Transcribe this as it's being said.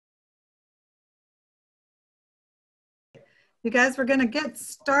You guys, we're going to get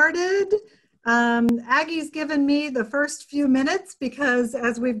started. Aggie's given me the first few minutes because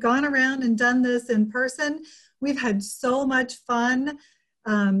as we've gone around and done this in person, we've had so much fun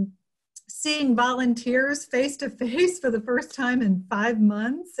seeing volunteers face to face for the first time in 5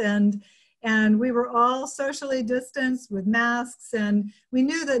 months. And we were all socially distanced with masks, and we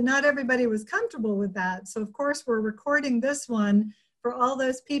knew that not everybody was comfortable with that. So of course, we're recording this one for all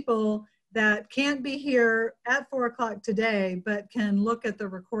those people that can't be here at 4 o'clock today, but can look at the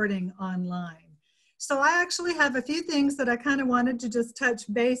recording online. So I actually have a few things that I kind of wanted to just touch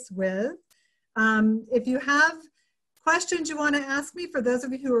base with. If you have questions you want to ask me, for those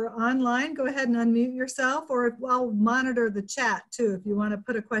of you who are online, go ahead and unmute yourself, or I'll monitor the chat too. If you want to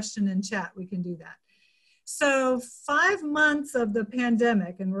put a question in chat, we can do that. So 5 months of the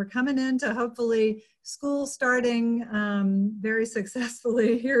pandemic, and we're coming into hopefully school starting very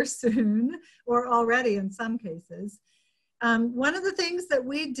successfully here soon, or already in some cases. One of the things that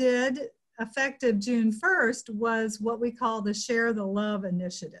we did effective June 1st was what we call the Share the Love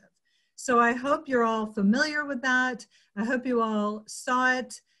Initiative. So I hope you're all familiar with that. I hope you all saw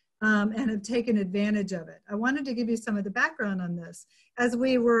it and have taken advantage of it. I wanted to give you some of the background on this. As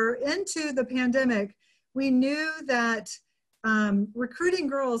we were into the pandemic, we knew that recruiting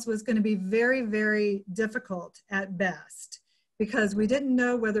girls was going to be very, very difficult at best, because we didn't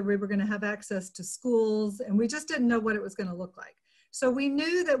know whether we were going to have access to schools, and we just didn't know what it was going to look like. So we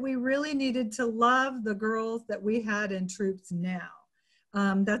knew that we really needed to love the girls that we had in troops now.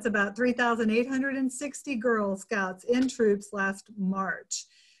 That's about 3,860 Girl Scouts in troops last March.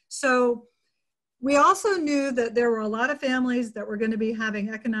 So we also knew that there were a lot of families that were going to be having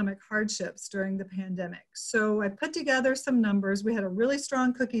economic hardships during the pandemic. So I put together some numbers. We had a really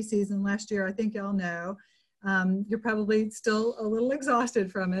strong cookie season last year, I think y'all know. You're probably still a little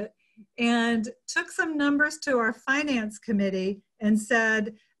exhausted from it. And took some numbers to our finance committee and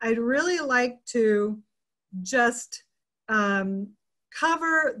said, I'd really like to just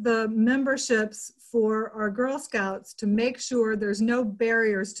cover the memberships for our Girl Scouts to make sure there's no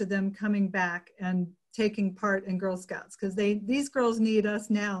barriers to them coming back and taking part in Girl Scouts, because these girls need us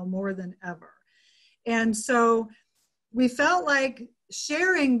now more than ever. And so we felt like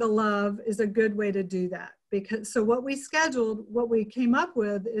sharing the love is a good way to do that. So what we came up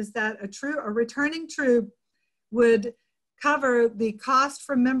with is that a returning troop would cover the cost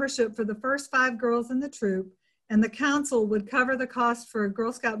for membership for the first 5 girls in the troop, and the council would cover the cost for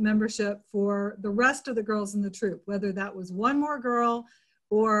Girl Scout membership for the rest of the girls in the troop, whether that was 1 more girl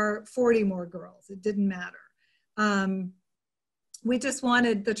or 40 more girls, it didn't matter. We just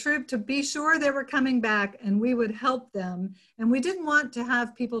wanted the troop to be sure they were coming back, and we would help them. And we didn't want to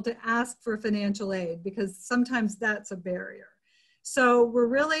have people to ask for financial aid, because sometimes that's a barrier. So we're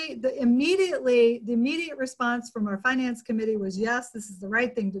really, the immediate response from our finance committee was, yes, this is the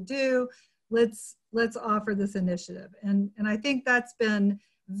right thing to do. Let's offer this initiative. And I think that's been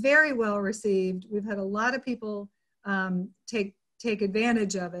very well received. We've had a lot of people take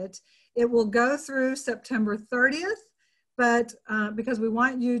advantage of it. It will go through September 30th, but because we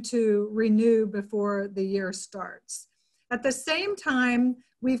want you to renew before the year starts. At the same time,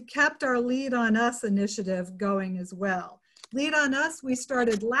 we've kept our Lead on Us initiative going as well. Lead on Us, we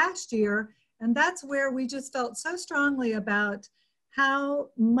started last year, and that's where we just felt so strongly about how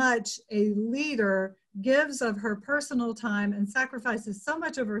much a leader gives of her personal time and sacrifices so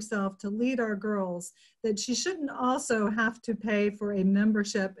much of herself to lead our girls, that she shouldn't also have to pay for a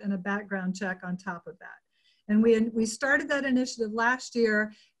membership and a background check on top of that. And we started that initiative last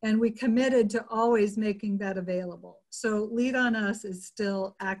year, and we committed to always making that available. So Lead on Us is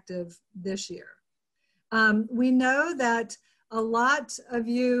still active this year. We know that a lot of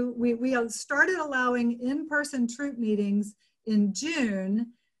you, we started allowing in-person troop meetings in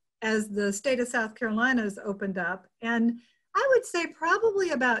June as the state of South Carolina has opened up. And I would say probably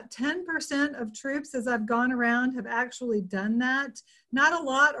about 10% of troops, as I've gone around, have actually done that. Not a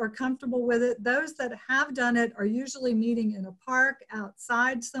lot are comfortable with it. Those that have done it are usually meeting in a park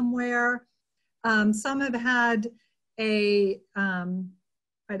outside somewhere. Some have had I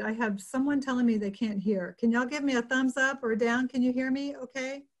have someone telling me they can't hear. Can y'all give me a thumbs up or down? Can you hear me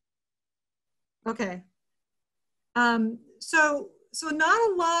okay? Okay. So not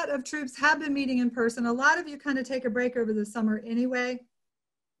a lot of troops have been meeting in person. A lot of you kind of take a break over the summer anyway,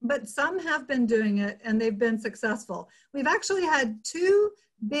 but some have been doing it and they've been successful. We've actually had 2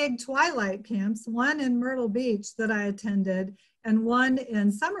 big twilight camps, one in Myrtle Beach that I attended and one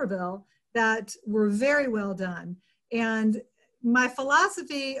in Somerville, that were very well done. And my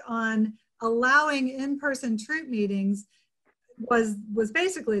philosophy on allowing in-person troop meetings was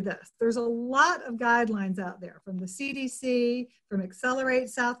basically this. There's a lot of guidelines out there from the CDC, from Accelerate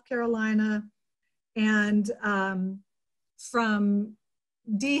South Carolina, and from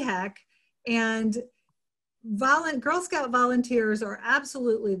DHEC. And Girl Scout volunteers are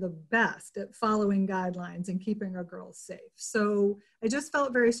absolutely the best at following guidelines and keeping our girls safe. So I just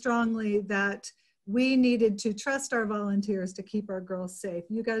felt very strongly that we needed to trust our volunteers to keep our girls safe.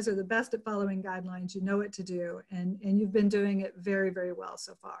 You guys are the best at following guidelines. You know what to do, and you've been doing it very, very well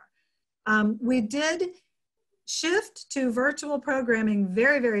so far. We did shift to virtual programming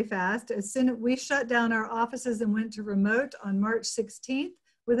very, very fast. As soon as we shut down our offices and went to remote on March 16th,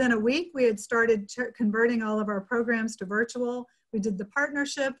 within a week, we had started converting all of our programs to virtual. We did the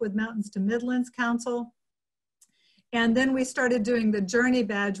partnership with Mountains to Midlands Council. And then we started doing the Journey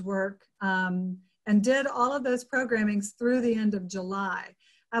Badge work and did all of those programmings through the end of July.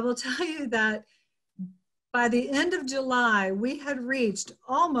 I will tell you that by the end of July, we had reached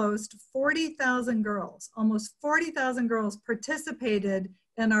almost 40,000 girls. Almost 40,000 girls participated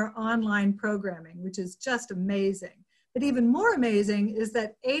in our online programming, which is just amazing. But even more amazing is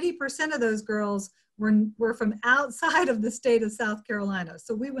that 80% of those girls were from outside of the state of South Carolina.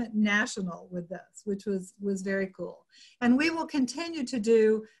 So we went national with this, which was very cool. And we will continue to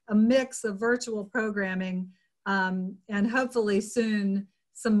do a mix of virtual programming and hopefully soon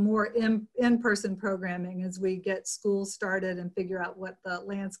some more in-person programming as we get schools started and figure out what the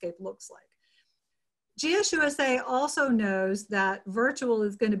landscape looks like. GSUSA also knows that virtual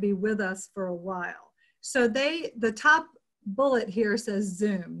is going to be with us for a while. So the top bullet here says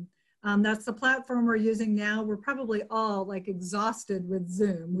Zoom. That's the platform we're using now. We're probably all like exhausted with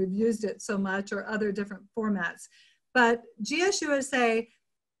Zoom. We've used it so much, or other different formats. But GSUSA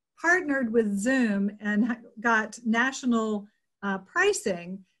partnered with Zoom and got national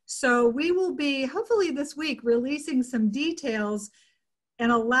pricing. So we will be, hopefully this week, releasing some details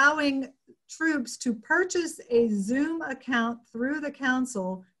and allowing troops to purchase a Zoom account through the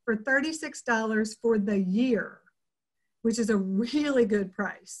council for $36 for the year, which is a really good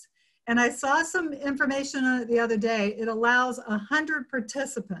price. And I saw some information on it the other day. It allows 100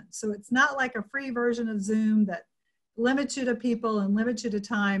 participants. So it's not like a free version of Zoom that limits you to people and limits you to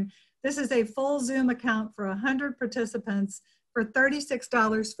time. This is a full Zoom account for 100 participants for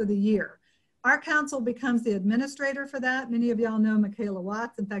 $36 for the year. Our council becomes the administrator for that. Many of y'all know Michaela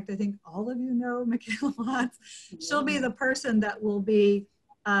Watts. In fact, I think all of you know Michaela Watts. She'll be the person that will be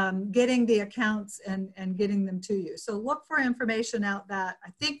getting the accounts and getting them to you. So look for information out that. I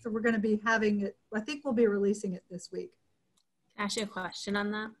think that we're going to be having it, I think we'll be releasing it this week. Can I ask you a question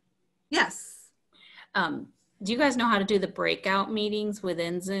on that? Yes. Do you guys know how to do the breakout meetings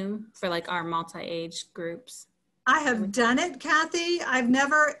within Zoom for like our multi-age groups? I have done it, Kathy. I've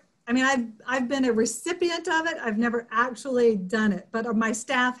been a recipient of it. I've never actually done it, but my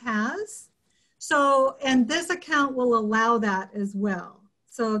staff has. So, and this account will allow that as well.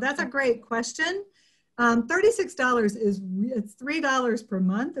 So that's a great question. $36 it's $3 per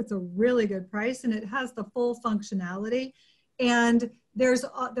month. It's a really good price, and it has the full functionality. And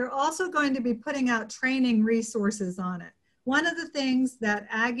they're also going to be putting out training resources on it. One of the things that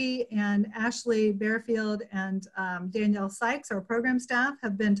Aggie and Ashley Bearfield and Danielle Sykes, our program staff,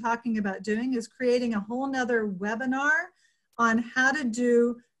 have been talking about doing is creating a whole nother webinar on how to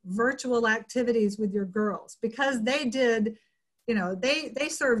do virtual activities with your girls, because they did, you know, they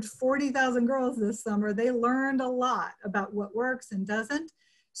served 40,000 girls this summer. They learned a lot about what works and doesn't.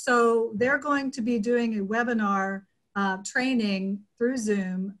 So they're going to be doing a webinar training through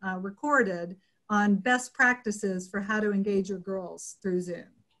Zoom, recorded, on best practices for how to engage your girls through Zoom.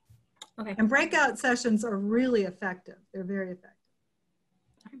 Okay. And breakout sessions are really effective. They're very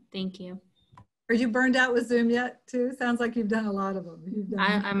effective. Thank you. Are you burned out with Zoom yet too? Sounds like you've done a lot of them.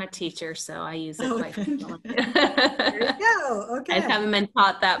 I'm a teacher, so I use it quite frequently. There you go. Okay. I haven't been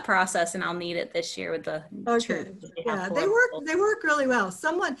taught that process, and I'll need it this year with the okay. Yeah, they work really well.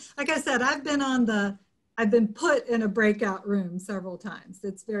 Someone, like I said, I've been put in a breakout room several times.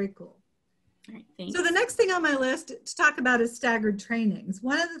 It's very cool. All right, thanks. So the next thing on my list to talk about is staggered trainings.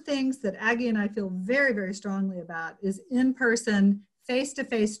 One of the things that Aggie and I feel very, very strongly about is in-person,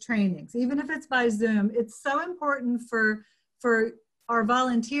 face-to-face trainings. Even if it's by Zoom, it's so important for our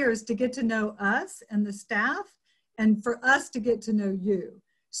volunteers to get to know us and the staff, and for us to get to know you.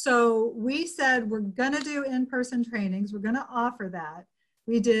 So we said we're going to do in-person trainings. We're going to offer that.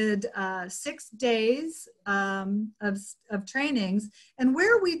 We did 6 days of trainings, and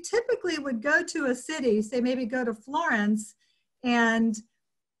where we typically would go to a city, say maybe go to Florence, and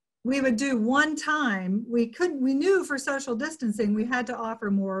we would do one time, we knew for social distancing we had to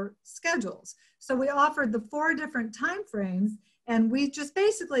offer more schedules. So we offered the 4 different time frames, and we just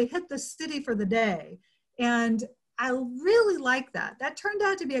basically hit the city for the day. And I really like that. That turned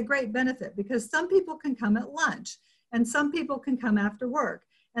out to be a great benefit because some people can come at lunch and some people can come after work.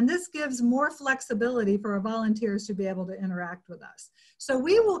 And this gives more flexibility for our volunteers to be able to interact with us. So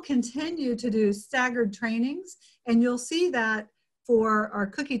we will continue to do staggered trainings, and you'll see that for our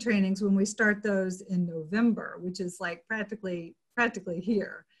cookie trainings when we start those in November, which is like practically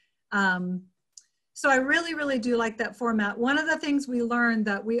here. So I really, really do like that format. One of the things we learned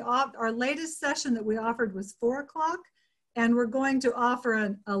that our latest session that we offered was 4 o'clock, and we're going to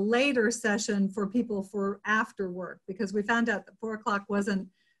offer a later session for people for after work because we found out that 4 o'clock wasn't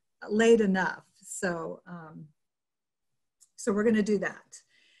late enough. So, so we're going to do that.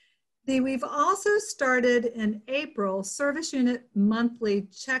 We've also started in April service unit monthly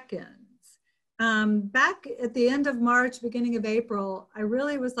check-ins. Back at the end of March, beginning of April, I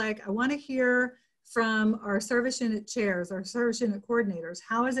really was like, I want to hear from our service unit chairs, our service unit coordinators.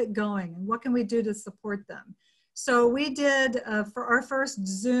 How is it going and what can we do to support them? So we did for our first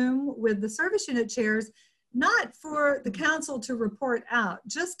Zoom with the service unit chairs, not for the council to report out,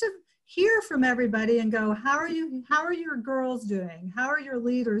 just to hear from everybody and go, how are your girls doing? How are your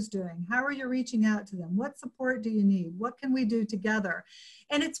leaders doing? How are you reaching out to them? What support do you need? What can we do together?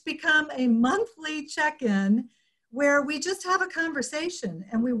 And it's become a monthly check-in where we just have a conversation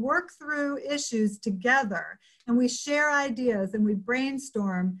and we work through issues together and we share ideas and we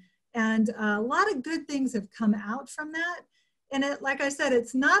brainstorm, and a lot of good things have come out from that. And like I said,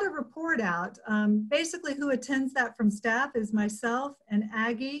 it's not a report out. Basically who attends that from staff is myself and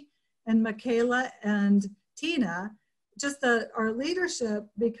Aggie and Michaela and Tina, just our leadership,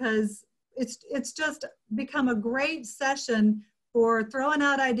 because it's just become a great session for throwing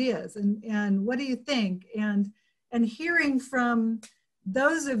out ideas and what do you think, and hearing from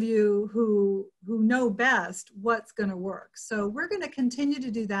those of you who know best what's going to work. So we're going to continue to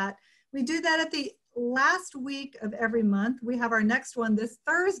do that. We do that at the last week of every month. We have our next one this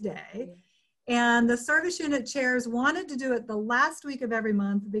Thursday. And the service unit chairs wanted to do it the last week of every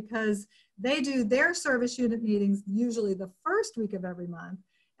month because they do their service unit meetings usually the first week of every month.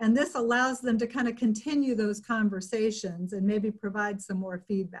 And this allows them to kind of continue those conversations and maybe provide some more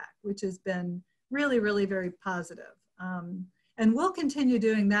feedback, which has been really, really very positive. And we'll continue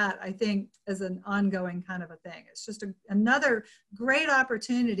doing that, I think, as an ongoing kind of a thing. It's just another great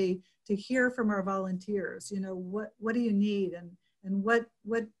opportunity to hear from our volunteers. You know, what do you need, and what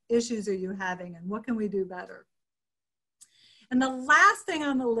issues are you having, and what can we do better? And the last thing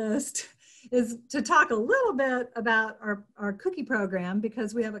on the list is to talk a little bit about our cookie program,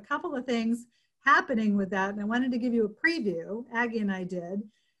 because we have a couple of things happening with that, and I wanted to give you a preview. Aggie and I did.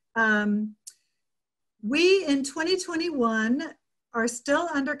 We, in 2021, are still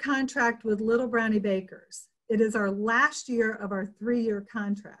under contract with Little Brownie Bakers. It is our last year of our 3-year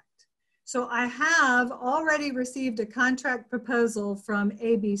contract. So I have already received a contract proposal from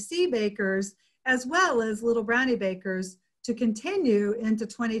ABC Bakers as well as Little Brownie Bakers to continue into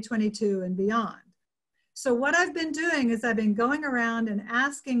 2022 and beyond. So what I've been doing is I've been going around and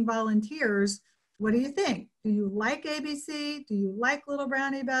asking volunteers, what do you think? Do you like ABC? Do you like Little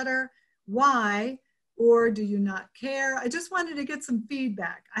Brownie better? Why? Or do you not care? I just wanted to get some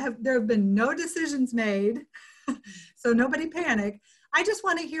feedback. There have been no decisions made, so nobody panic. I just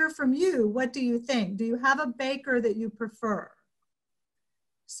want to hear from you. What do you think? Do you have a baker that you prefer?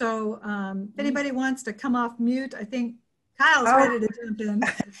 So if anybody wants to come off mute, I think Kyle's ready to jump in.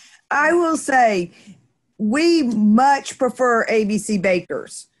 I will say we much prefer ABC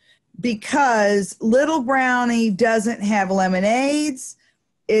Bakers because Little Brownie doesn't have lemonades.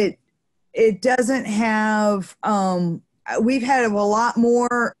 It doesn't have, we've had a lot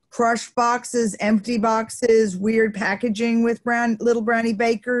more crushed boxes, empty boxes, weird packaging with Little Brownie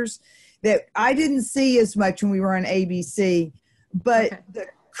Bakers that I didn't see as much when we were on ABC. But okay, the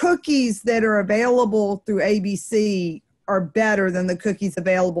cookies that are available through ABC are better than the cookies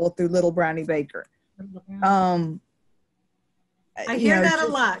available through Little Brownie Baker. I hear that a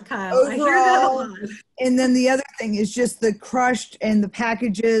lot, Kyle. Overall, I hear that a lot. And then the other thing is just the crushed and the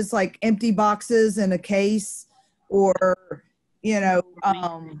packages, like empty boxes in a case, or, you know,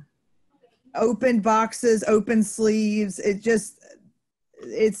 open boxes, open sleeves.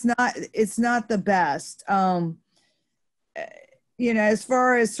 It's not the best. You know, as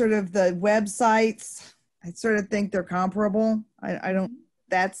far as sort of the websites, I sort of think they're comparable. I don't,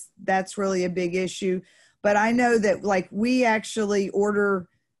 that's really a big issue. But I know that, like, we actually order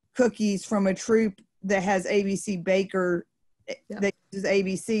cookies from a troop that has ABC Baker, that uses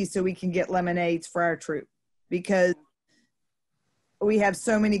ABC, so we can get lemonades for our troop, because we have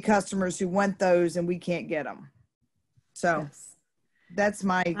so many customers who want those and we can't get them. So, That's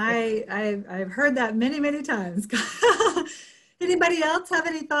my. I've heard that many, many times. Anybody else have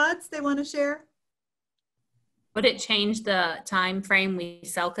any thoughts they want to share? Would it change the time frame we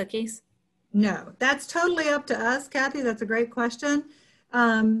sell cookies? No, that's totally up to us, Kathy. That's a great question.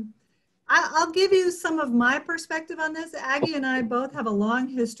 I'll give you some of my perspective on this. Aggie and I both have a long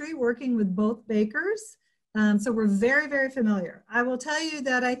history working with both bakers. So we're very, very familiar. I will tell you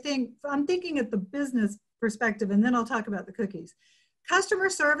that I'm thinking at the business perspective, and then I'll talk about the cookies. Customer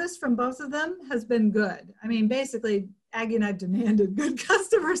service from both of them has been good. I mean, basically, Aggie and I demanded good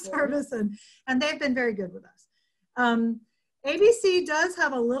customer service, and they've been very good with us. ABC does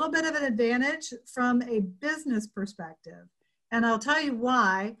have a little bit of an advantage from a business perspective, and I'll tell you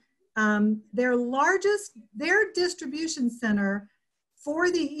why. Their distribution center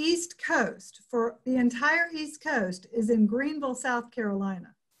for the East Coast, for the entire East Coast, is in Greenville, South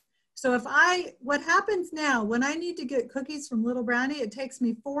Carolina. So what happens now, when I need to get cookies from Little Brownie, it takes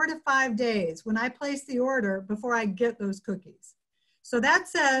me 4 to 5 days when I place the order before I get those cookies. So that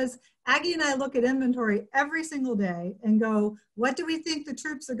says, Aggie and I look at inventory every single day and go, what do we think the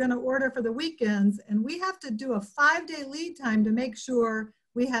troops are going to order for the weekends? And we have to do a 5-day lead time to make sure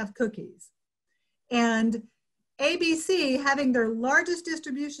we have cookies. And ABC, having their largest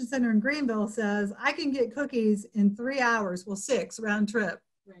distribution center in Greenville, says, I can get cookies in 3 hours, well, 6 round trip,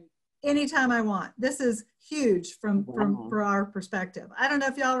 right, anytime I want. This is huge from our perspective. I don't know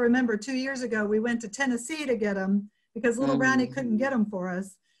if y'all remember 2 years ago, we went to Tennessee to get them because Little Brownie couldn't get them for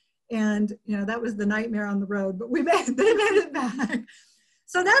us. And, you know, that was the nightmare on the road, but they made it back.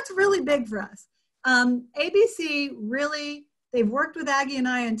 So that's really big for us. ABC really, they've worked with Aggie and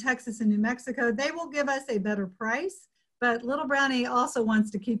I in Texas and New Mexico. They will give us a better price, but Little Brownie also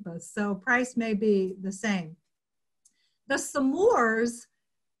wants to keep us. So price may be the same. The s'mores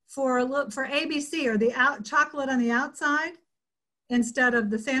for ABC are the chocolate on the outside instead of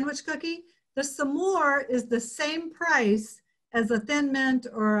the sandwich cookie. The s'more is the same price as a Thin Mint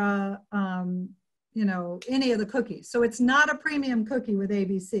or any of the cookies. So it's not a premium cookie with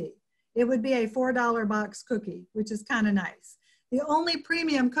ABC. It would be a $4 box cookie, which is kind of nice. The only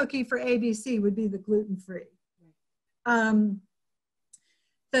premium cookie for ABC would be the gluten-free. The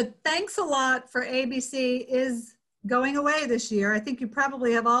thanks a lot for ABC is going away this year. I think you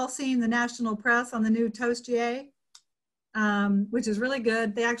probably have all seen the national press on the new Toastier, which is really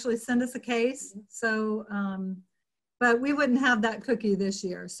good. They actually send us a case. So, but we wouldn't have that cookie this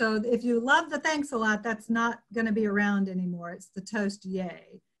year. So if you love the thanks a lot, that's not going to be around anymore. It's the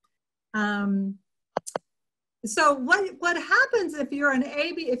Toastier. So what happens if you're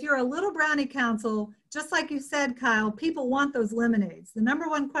if you're a Little Brownie Council, just like you said, Kyle, people want those lemonades. The number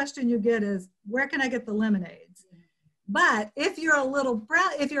one question you get is, where can I get the lemonades? But if you're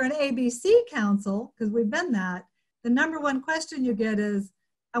if you're an ABC Council, because we've been that, the number one question you get is,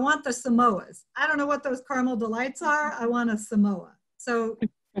 I want the Samoas. I don't know what those caramel delights are. I want a Samoa. So,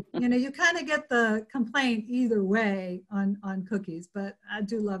 you kind of get the complaint either way on cookies, but I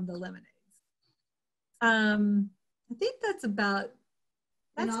do love the lemonades. I think that's kind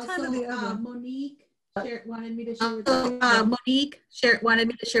of the other. Monique wanted me to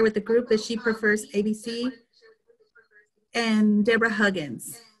share with the group that she prefers ABC, and Deborah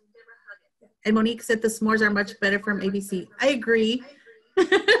Huggins. And Monique said the s'mores are much better from ABC. I agree.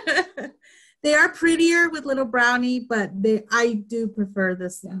 They are prettier with Little Brownie, but I do prefer the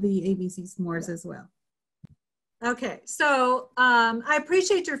ABC s'mores as well. Okay, so I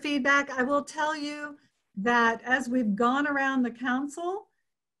appreciate your feedback. I will tell you that as we've gone around the council,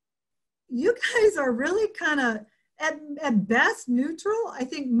 you guys are really kind of at best neutral. I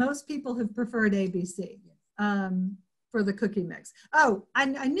think most people have preferred ABC for the cookie mix. Oh, I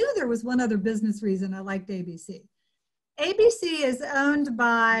knew there was one other business reason I liked ABC. ABC is owned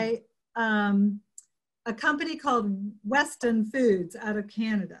by a company called Weston Foods out of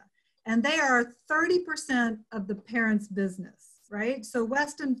Canada, and they are 30% of the parent's business, right? So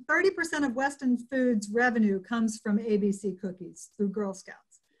 30% of Weston Foods revenue comes from ABC cookies through Girl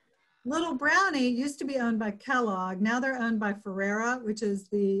Scouts. Little Brownie used to be owned by Kellogg. Now they're owned by Ferrera, which is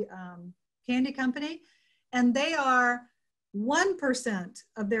the candy company, and they are 1%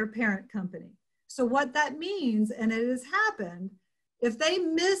 of their parent company. So what that means, and it has happened, if they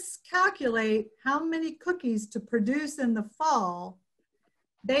miscalculate how many cookies to produce in the fall,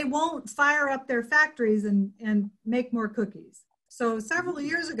 they won't fire up their factories and make more cookies. So several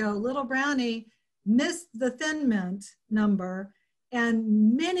years ago, Little Brownie missed the Thin Mint number,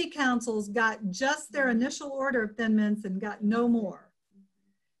 and many councils got just their initial order of Thin Mints and got no more.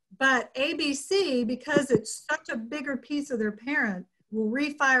 But ABC, because it's such a bigger piece of their parent, will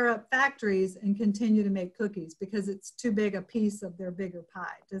refire up factories and continue to make cookies because it's too big a piece of their bigger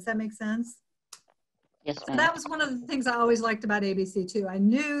pie. Does that make sense? Yes, So ma'am. that was one of the things I always liked about ABC too. I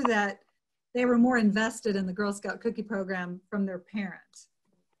knew that they were more invested in the Girl Scout cookie program from their parents.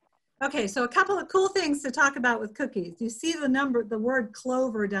 Okay, so a couple of cool things to talk about with cookies. You see the word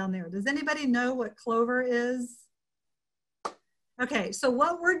clover down there. Does anybody know what clover is? Okay, so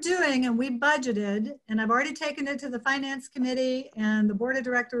what we're doing, and we budgeted, and I've already taken it to the finance committee and the board of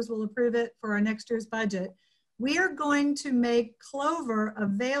directors will approve it for our next year's budget. We are going to make Clover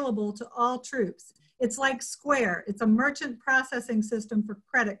available to all troops. It's like Square. It's a merchant processing system for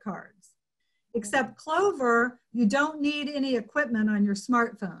credit cards. Except Clover, you don't need any equipment on your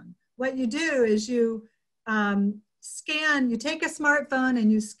smartphone. What you do is you you take a smartphone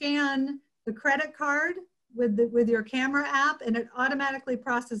and you scan the credit card with your camera app, and it automatically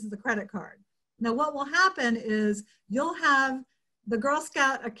processes the credit card. Now what will happen is you'll have the Girl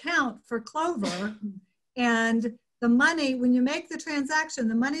Scout account for Clover, and the money, when you make the transaction,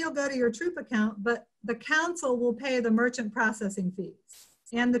 the money will go to your troop account, but the council will pay the merchant processing fees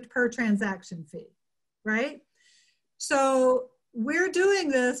and the per transaction fee, right? So we're doing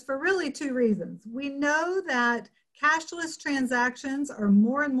this for really two reasons. We know that cashless transactions are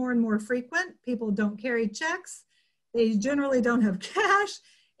more and more frequent. People don't carry checks. They generally don't have cash.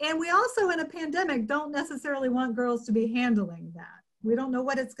 And we also, in a pandemic, don't necessarily want girls to be handling that. We don't know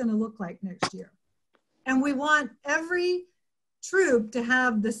what it's going to look like next year. And we want every troop to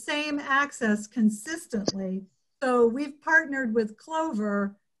have the same access consistently. So we've partnered with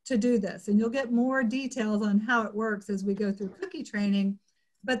Clover to do this. And you'll get more details on how it works as we go through cookie training.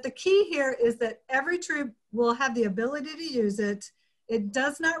 But the key here is that every troop will have the ability to use it. It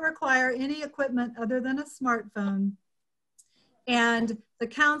does not require any equipment other than a smartphone. And the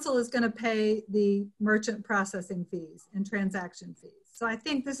council is going to pay the merchant processing fees and transaction fees. So I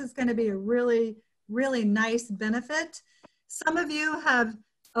think this is going to be a really, really nice benefit. Some of you have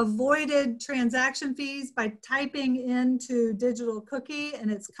avoided transaction fees by typing into digital cookie, and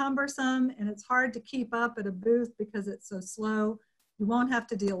it's cumbersome and it's hard to keep up at a booth because it's so slow. You won't have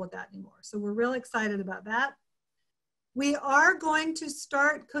to deal with that anymore. So we're real excited about that. We are going to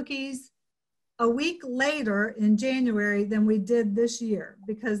start cookies a week later in January than we did this year,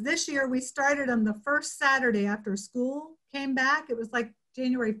 because this year we started on the first Saturday after school came back. It was like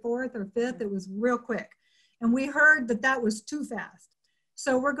January 4th or 5th. It was real quick. And we heard that that was too fast.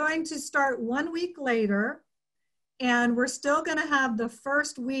 So we're going to start 1 week later, and we're still going to have the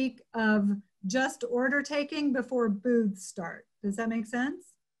first week of just order taking before booths start. Does that make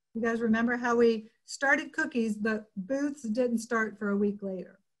sense? You guys remember how we started cookies, but booths didn't start for a week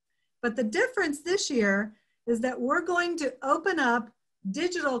later. But the difference this year is that we're going to open up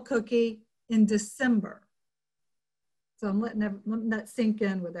digital cookie in December. So I'm letting that sink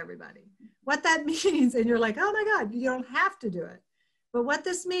in with everybody. What that means, and you're like, oh my God, you don't have to do it. But what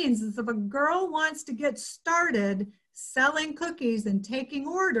this means is if a girl wants to get started selling cookies and taking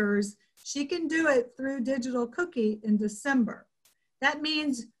orders, she can do it through digital cookie in December. That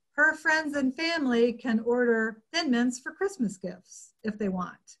means her friends and family can order Thin Mints for Christmas gifts if they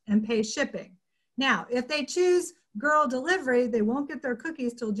want and pay shipping. Now, if they choose girl delivery, they won't get their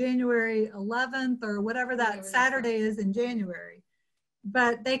cookies till January 11th or whatever that Saturday is in January.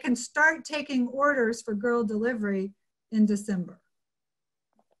 But they can start taking orders for girl delivery in December.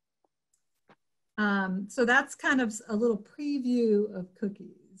 So that's kind of a little preview of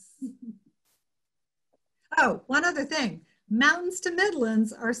cookies. Oh, one other thing. Mountains to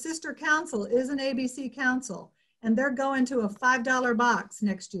Midlands, our sister council, is an ABC council, and they're going to a $5 box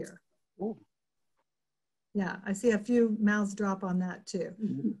next year. Ooh. Yeah, I see a few mouths drop on that too.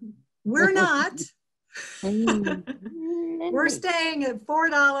 We're not. We're staying at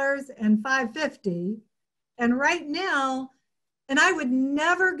 $4 and $5.50. And right now, and I would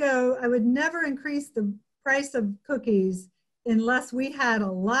never increase the price of cookies unless we had a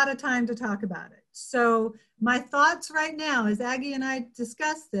lot of time to talk about it. So my thoughts right now, as Aggie and I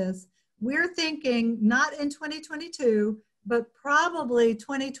discuss this, we're thinking not in 2022, but probably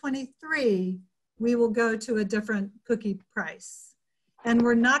 2023, we will go to a different cookie price. And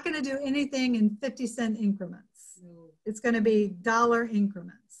we're not going to do anything in 50-cent increments. It's going to be dollar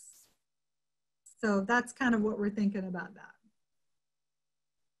increments. So that's kind of what we're thinking about that.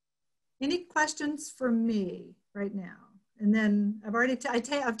 Any questions for me right now? And then I've already,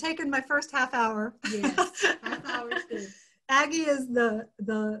 I've taken my first half hour. Yes, half hour is good. Aggie is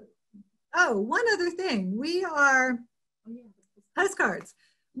oh, one other thing. We are, postcards.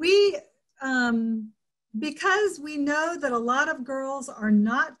 We, because we know that a lot of girls are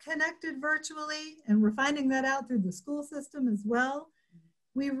not connected virtually, and we're finding that out through the school system as well,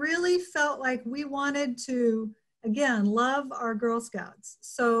 we really felt like we wanted to, again, love our Girl Scouts.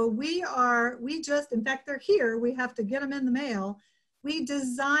 So we just, in fact, they're here. We have to get them in the mail. We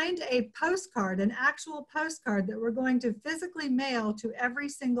designed a postcard, an actual postcard that we're going to physically mail to every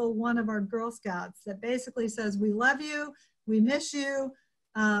single one of our Girl Scouts that basically says, we love you, we miss you,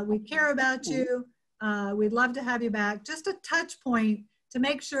 we care about you, we'd love to have you back. Just a touch point to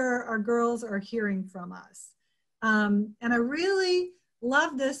make sure our girls are hearing from us. And I really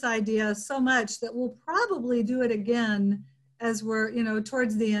love this idea so much that we'll probably do it again as we're, you know,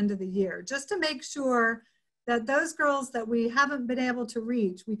 towards the end of the year, just to make sure that those girls that we haven't been able to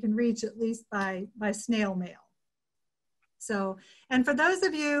reach, we can reach at least by snail mail. So, and for those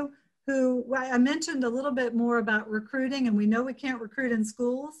of you who, I mentioned a little bit more about recruiting, and we know we can't recruit in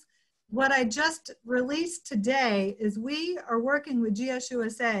schools. What I just released today is we are working with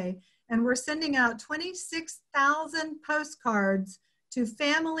GSUSA, and we're sending out 26,000 postcards to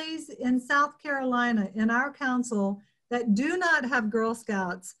families in South Carolina in our council that do not have Girl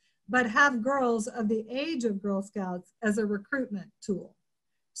Scouts, but have girls of the age of Girl Scouts as a recruitment tool.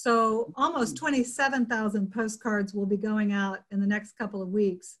 So almost 27,000 postcards will be going out in the next couple of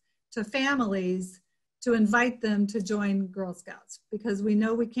weeks to families to invite them to join Girl Scouts, because we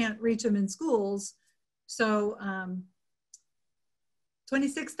know we can't reach them in schools. So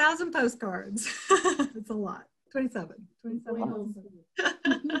 26,000 postcards, it's a lot, 27,000.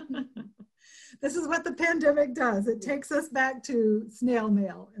 This is what the pandemic does. It takes us back to snail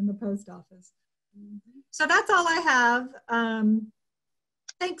mail in the post office. So that's all I have.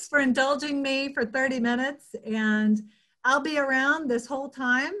 Thanks for indulging me for 30 minutes, and I'll be around this whole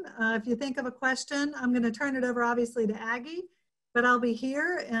time. If you think of a question, I'm going to turn it over obviously to Aggie, but I'll be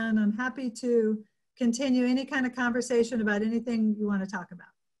here and I'm happy to continue any kind of conversation about anything you want to talk about.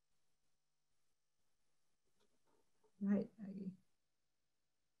 Right, Aggie.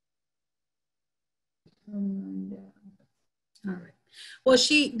 All right. Well,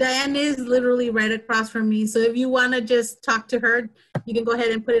 Diane is literally right across from me. So if you want to just talk to her, you can go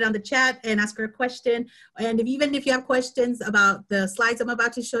ahead and put it on the chat and ask her a question. And even if you have questions about the slides I'm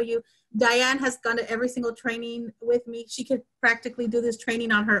about to show you, Diane has gone to every single training with me. She could practically do this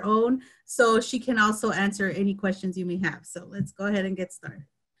training on her own. So she can also answer any questions you may have. So let's go ahead and get started.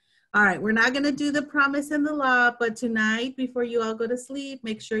 All right, we're not going to do the promise and the law, but tonight, before you all go to sleep,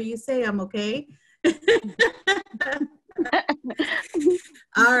 make sure you say I'm okay.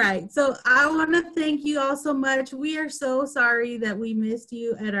 All right, so I want to thank you all so much. We are so sorry that we missed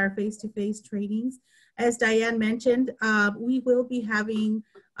you at our face-to-face trainings. As Diane mentioned, we will be having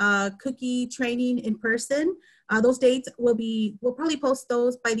cookie training in person. Those dates we'll probably post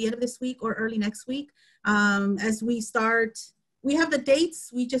those by the end of this week or early next week. As we start, we have the dates,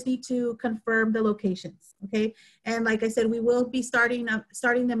 we just need to confirm the locations, okay? And like I said, we will be starting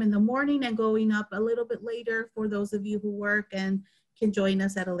them in the morning and going up a little bit later for those of you who work and can join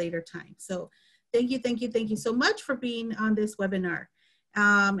us at a later time. So thank you so much for being on this webinar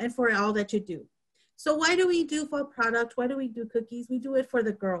and for all that you do. So why do we do fall product? Why do we do cookies? We do it for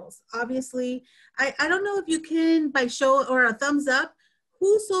the girls. Obviously, I don't know if you can, by show or a thumbs up,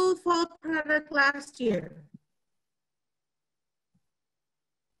 who sold fall product last year?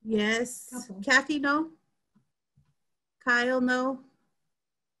 Yes. Couple. Kathy, no. Kyle, no.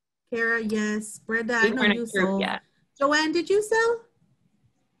 Kara, yes. Brenda, I know you sold. Yet. Joanne, did you sell?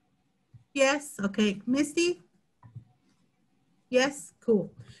 Yes. Okay. Misty? Yes.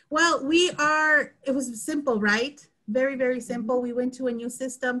 Cool. Well, it was simple, right? Very, very simple. We went to a new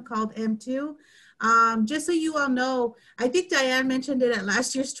system called M2. Just so you all know, I think Diane mentioned it at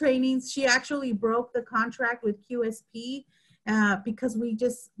last year's trainings. She actually broke the contract with QSP because we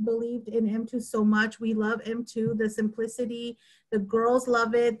just believed in M2 so much. We love M2, the simplicity. The girls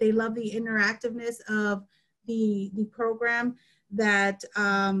love it. They love the interactiveness of the program, that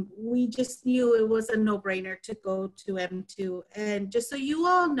we just knew it was a no-brainer to go to M2. And just so you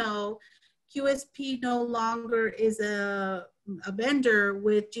all know, QSP no longer is a vendor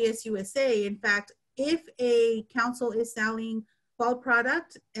with GSUSA. In fact, if a council is selling fall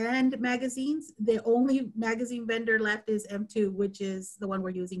product and magazines, the only magazine vendor left is M2, which is the one we're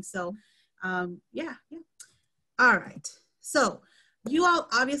using. So yeah. All right. So you all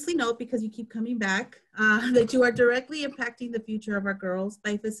obviously know, because you keep coming back, that you are directly impacting the future of our girls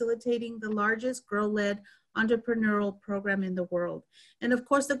by facilitating the largest girl-led entrepreneurial program in the world. And of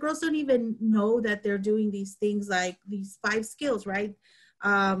course, the girls don't even know that they're doing these things, like these 5 skills, right?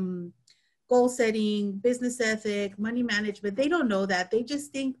 Goal setting, business ethic, money management. They don't know that. They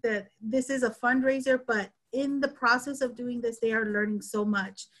just think that this is a fundraiser, but in the process of doing this, they are learning so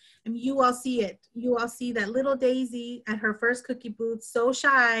much. And you all see it. You all see that little Daisy at her first cookie booth, so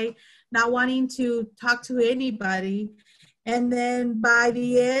shy, not wanting to talk to anybody. And then by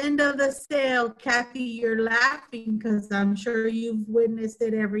the end of the sale, Kathy, you're laughing because I'm sure you've witnessed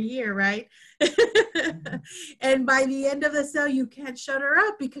it every year, right? And by the end of the sale, you can't shut her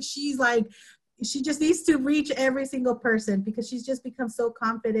up because she's like, she just needs to reach every single person because she's just become so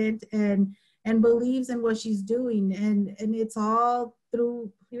confident and believes in what she's doing. And it's all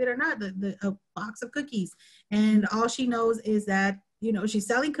through, believe it or not, a box of cookies. And all she knows is that, you know, she's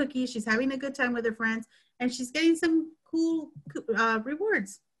selling cookies, she's having a good time with her friends, and she's getting some cool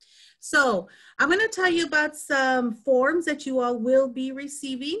rewards. So I'm going to tell you about some forms that you all will be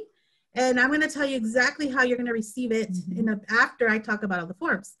receiving. And I'm going to tell you exactly how you're going to receive it after I talk about all the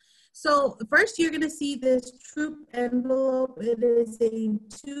forms. So first, you're going to see this troop envelope. It is a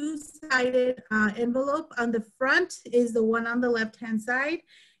two-sided envelope. On the front is the one on the left-hand side.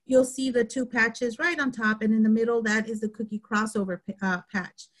 You'll see the two patches right on top, and in the middle, that is the cookie crossover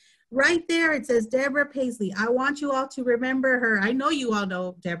patch. Right there, it says Deborah Paisley. I want you all to remember her. I know you all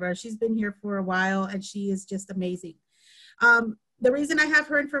know Deborah. She's been here for a while, and she is just amazing. The reason I have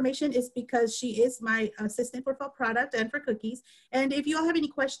her information is because she is my assistant for fall product and for cookies. And if you all have any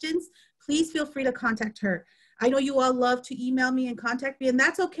questions, please feel free to contact her. I know you all love to email me and contact me, and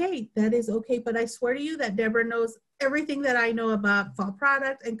that's okay. That is okay. But I swear to you that Deborah knows everything that I know about fall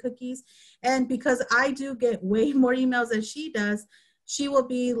product and cookies. And because I do get way more emails than she does, she will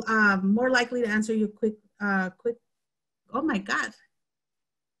be more likely to answer you quick. Oh my God.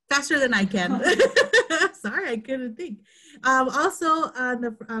 Faster than I can. Sorry, I couldn't think. Also, on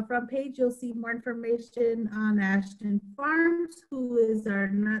the front page, you'll see more information on Ashton Farms, who is our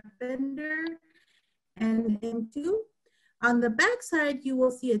nut vendor, and M2. On the back side, you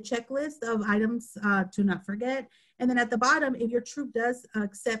will see a checklist of items to not forget. And then at the bottom, if your troop does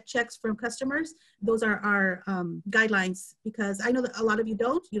accept checks from customers, those are our guidelines, because I know that a lot of you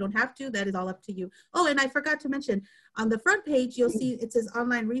don't. You don't have to. That is all up to you. Oh, and I forgot to mention, on the front page, you'll see it says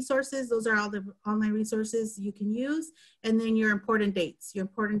online resources. Those are all the online resources you can use. And then your important dates. Your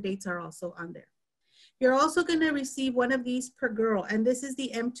important dates are also on there. You're also going to receive one of these per girl, and this is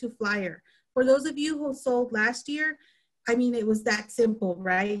the M2 flyer. For those of you who sold last year, I mean, it was that simple,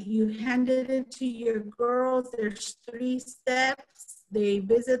 right? You handed it to your girls. There's 3 steps. They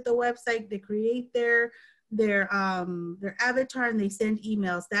visit the website, they create their avatar, and they send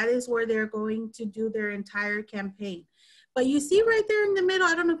emails. That is where they're going to do their entire campaign. But you see right there in the middle,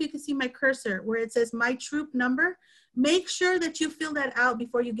 I don't know if you can see my cursor, where it says my troop number. Make sure that you fill that out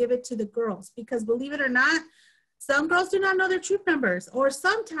before you give it to the girls, because believe it or not, some girls do not know their troop numbers, or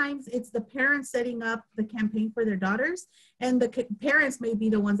sometimes it's the parents setting up the campaign for their daughters, and the parents may be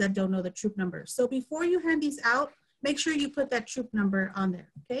the ones that don't know the troop numbers. So before you hand these out, make sure you put that troop number on there,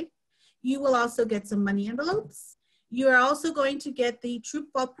 okay? You will also get some money envelopes. You are also going to get the Troop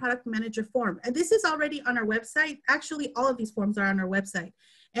Fall Product Manager form. And this is already on our website. Actually, all of these forms are on our website.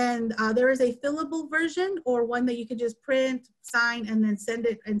 And there is a fillable version, or one that you can just print, sign, and then send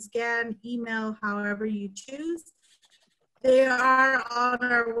it and scan, email, however you choose. They are on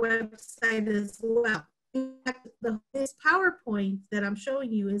our website as well. In fact, this PowerPoint that I'm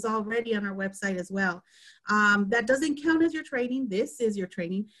showing you is already on our website as well. That doesn't count as your training. This is your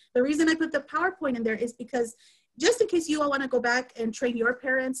training. The reason I put the PowerPoint in there is because just in case you all want to go back and train your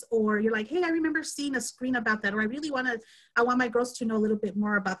parents, or you're like, hey, I remember seeing a screen about that, or I want my girls to know a little bit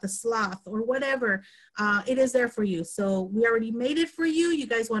more about the sloth, or whatever, it is there for you. So we already made it for you. You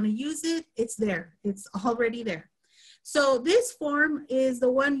guys want to use it, it's there. It's already there. So this form is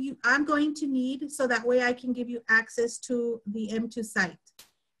the one I'm going to need, so that way I can give you access to the M2 site.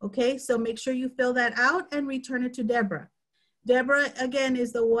 Okay, so make sure you fill that out and return it to Deborah. Deborah, again,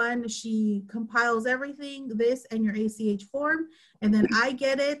 is the one, she compiles everything, this and your ACH form, and then I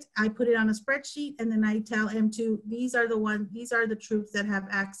get it, I put it on a spreadsheet, and then I tell M2, these are the troops that have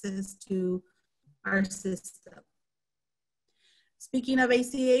access to our system. Speaking of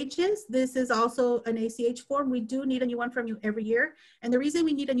ACHs, this is also an ACH form. We do need a new one from you every year. And the reason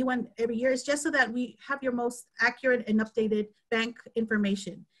we need a new one every year is just so that we have your most accurate and updated bank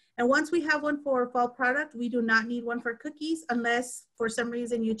information. And once we have one for fall product, we do not need one for cookies unless for some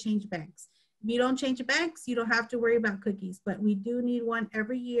reason you change banks. If you don't change banks, you don't have to worry about cookies, but we do need one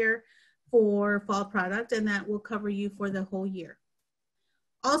every year for fall product, and that will cover you for the whole year.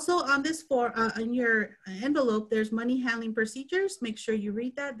 Also on this form, in your envelope, there's money handling procedures. Make sure you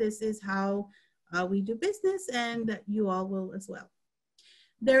read that. This is how we do business, and you all will as well.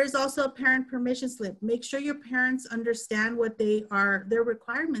 There is also a parent permission slip. Make sure your parents understand what their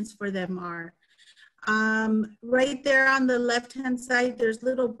requirements for them are. Right there on the left-hand side, there's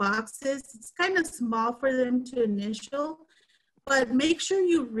little boxes. It's kind of small for them to initial, but make sure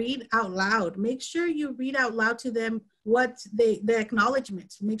you read out loud. Make sure you read out loud to them what the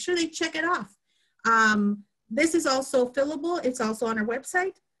acknowledgement. Make sure they check it off. This is also fillable. It's also on our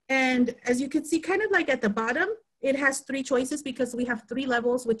website. And as you can see, kind of like at the bottom, it has 3 choices because we have 3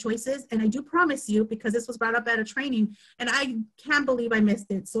 levels with choices. And I do promise you, because this was brought up at a training, and I can't believe I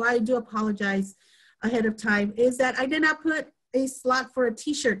missed it. So I do apologize ahead of time, is that I did not put a slot for a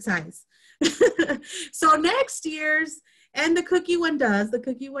t-shirt size. So next year's, and the cookie one does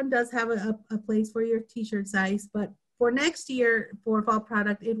have a place for your t-shirt size, but for next year, for fall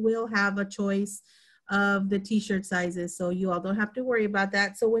product, it will have a choice of the t-shirt sizes. So you all don't have to worry about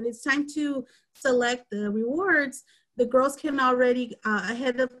that. So when it's time to select the rewards, the girls can already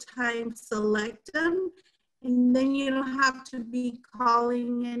ahead of time select them. And then you don't have to be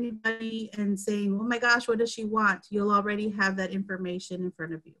calling anybody and saying, oh my gosh, what does she want? You'll already have that information in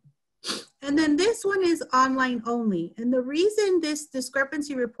front of you. And then this one is online only. And the reason this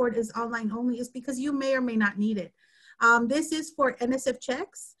discrepancy report is online only is because you may or may not need it. This is for NSF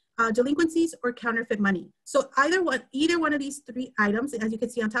checks, delinquencies, or counterfeit money. So either one of these 3 items, as you can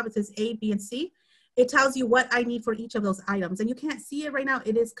see on top, it says A, B, and C. It tells you what I need for each of those items. And you can't see it right now.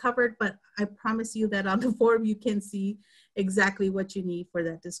 It is covered, but I promise you that on the form, you can see exactly what you need for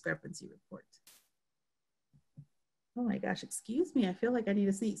that discrepancy report. Oh my gosh, excuse me. I feel like I need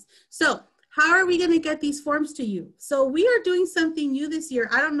to sneeze. So how are we going to get these forms to you? So we are doing something new this year.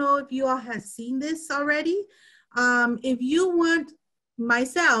 I don't know if you all have seen this already. If you want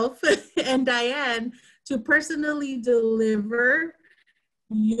myself and Diane to personally deliver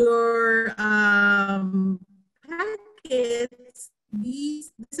your packets,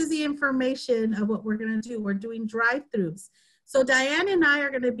 this is the information of what we're going to do. We're doing drive-throughs. So Diane and I are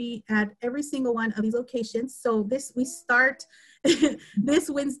going to be at every single one of these locations. So we start this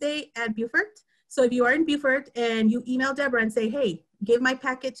Wednesday at Beaufort. So if you are in Beaufort and you email Deborah and say, hey, give my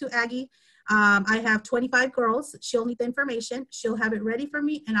packet to Aggie. I have 25 girls. She'll need the information. She'll have it ready for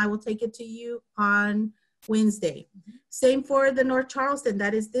me and I will take it to you on Wednesday. Same for the North Charleston.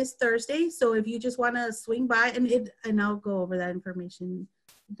 That is this Thursday. So if you just want to swing by and I'll go over that information.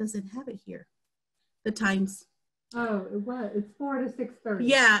 It doesn't have it here. The times. Oh, it's 4 to 6:30.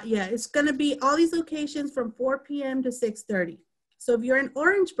 Yeah. It's going to be all these locations from 4 p.m. to 6:30. So if you're in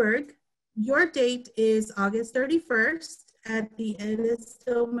Orangeburg, your date is August 31st at the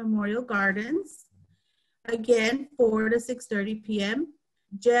Edisto Memorial Gardens. Again, 4 to 6:30 p.m.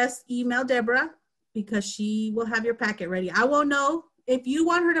 Just email Deborah because she will have your packet ready. I won't know. If you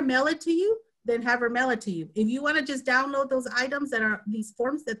want her to mail it to you, then have her mail it to you. If you want to just download those items that are these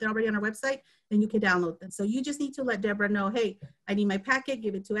forms that they're already on our website, then you can download them. So you just need to let Deborah know, hey, I need my packet,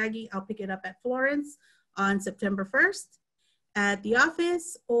 give it to Aggie. I'll pick it up at Florence on September 1st at the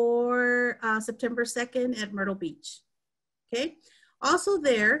office or September 2nd at Myrtle Beach. Okay. Also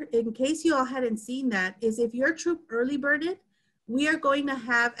there, in case you all hadn't seen that, is if your troop early birded, we are going to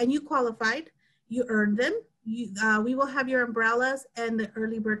have, and you qualified, you earned them. We will have your umbrellas and the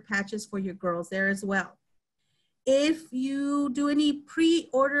early bird patches for your girls there as well. If you do any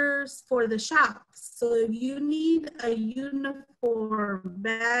pre-orders for the shops, so if you need a uniform,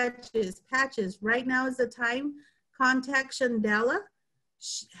 badges, patches, right now is the time, contact Shandella,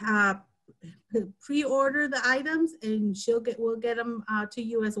 pre-order the items and we'll get them to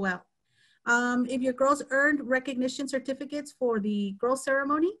you as well. If your girls earned recognition certificates for the girls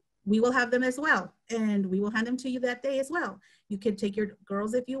ceremony, we will have them as well. And we will hand them to you that day as well. You can take your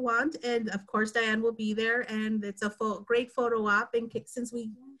girls if you want. And of course, Diane will be there. And it's a great photo op. And since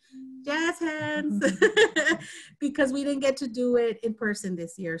we jazz hands, because we didn't get to do it in person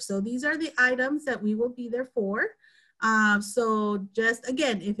this year. So these are the items that we will be there for. So just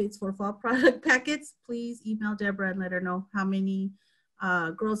again, if it's for fall product packets, please email Deborah and let her know how many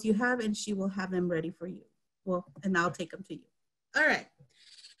girls you have and she will have them ready for you. Well, and I'll take them to you. All right.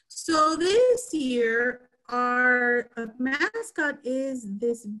 So this year, our mascot is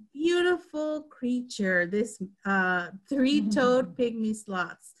this beautiful creature, this three-toed pygmy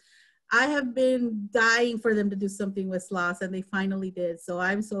sloths. I have been dying for them to do something with sloths, and they finally did. So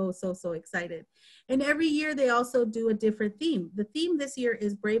I'm so excited. And every year they also do a different theme. The theme this year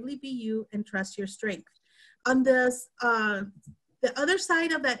is Bravely Be You and Trust Your Strength. On this, the other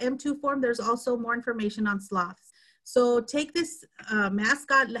side of that M2 form, there's also more information on sloths. So take this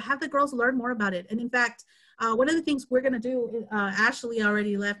mascot, have the girls learn more about it. And in fact, one of the things we're going to do, Ashley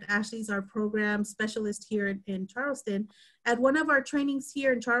already left. Ashley's our program specialist here in Charleston. At one of our trainings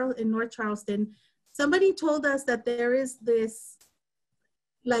here in North Charleston, somebody told us that there is this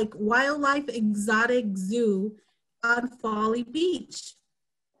like wildlife exotic zoo on Folly Beach.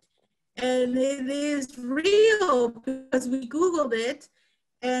 And it is real because we Googled it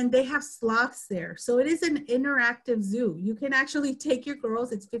and they have sloths there. So it is an interactive zoo. You can actually take your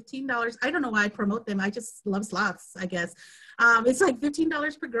girls. It's $15. I don't know why I promote them. I just love sloths, I guess. It's like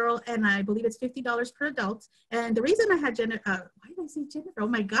 $15 per girl, and I believe it's $50 per adult. And the reason I had Jennifer, why did I say Jennifer? Oh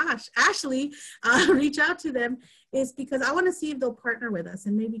my gosh, Ashley, reach out to them is because I want to see if they'll partner with us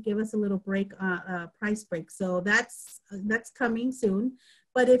and maybe give us a little break, price break. So that's coming soon.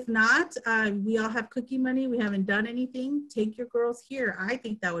 But if not, we all have cookie money. We haven't done anything. Take your girls here. I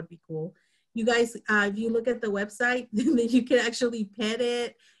think that would be cool. You guys, if you look at the website, you can actually pet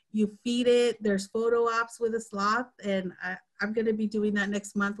it. You feed it. There's photo ops with a sloth. And I'm going to be doing that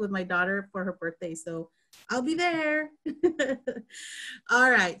next month with my daughter for her birthday. So I'll be there.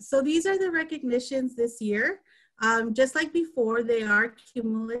 All right. So these are the recognitions this year. Just like before, they are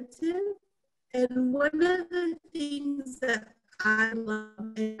cumulative. And one of the things that I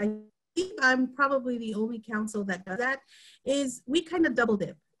love, and I think I'm probably the only council that does that, is we kind of double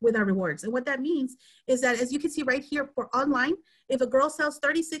dip with our rewards. And what that means is that, as you can see right here for online, if a girl sells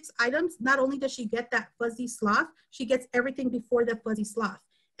 36 items, not only does she get that fuzzy sloth, she gets everything before the fuzzy sloth.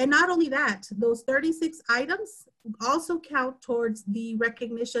 And not only that, those 36 items also count towards the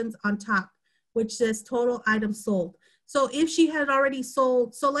recognitions on top, which says total items sold. So if she had already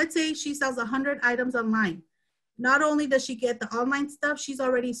sold, so let's say she sells 100 items online. Not only does she get the online stuff, she's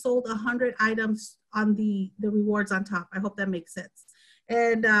already sold 100 items on the rewards on top. I hope that makes sense.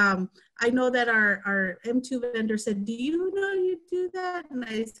 And I know that our M2 vendor said, do you know you do that? And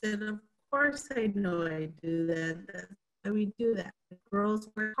I said, of course I know I do that. That's why we do that. The girls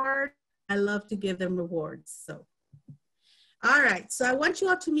work hard. I love to give them rewards. So, all right. So I want you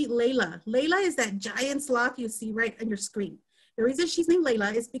all to meet Layla. Layla is that giant sloth you see right on your screen. The reason she's named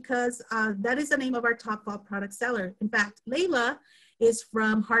Layla is because that is the name of our top fall product seller. In fact, Layla is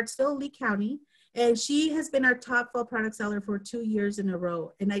from Hartsville, Lee County, and she has been our top fall product seller for 2 years in a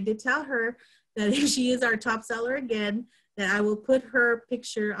row. And I did tell her that if she is our top seller again, that I will put her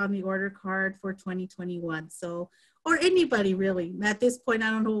picture on the order card for 2021. So, or anybody really. At this point, I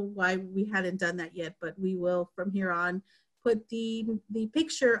don't know why we hadn't done that yet, but we will from here on put the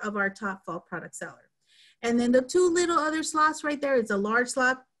picture of our top fall product seller. And then the two little other sloths right there, it's a large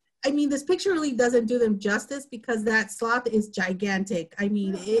sloth. I mean, this picture really doesn't do them justice because that sloth is gigantic. I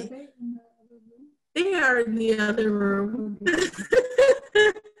mean, they are in the other room.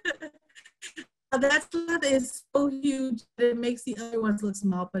 That sloth is so huge that it makes the other ones look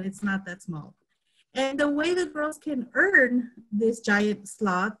small, but it's not that small. And the way the girls can earn this giant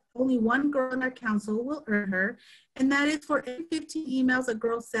sloth, only one girl in our council will earn her. And that is for every 15 emails a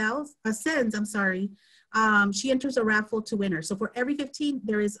girl sends, she enters a raffle to win her. So for every 15,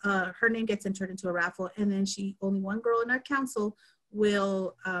 there is her name gets entered into a raffle, and then only one girl in our council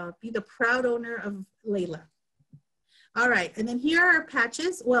will be the proud owner of Layla. All right, and then here are our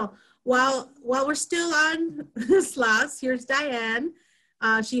patches. Well, while we're still on sloths, here's Diane.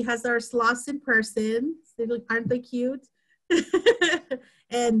 She has our sloths in person. Aren't they cute?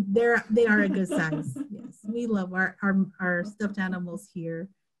 And they are a good size. Yes, we love our stuffed animals here.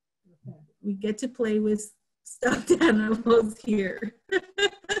 We get to play with stuffed animals here.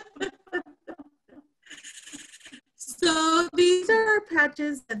 So these are our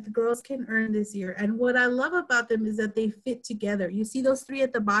patches that the girls can earn this year. And what I love about them is that they fit together. You see those three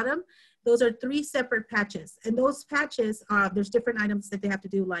at the bottom? Those are 3 separate patches. And those patches, there's different items that they have to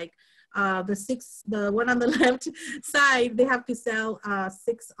do, like the one on the left side, they have to sell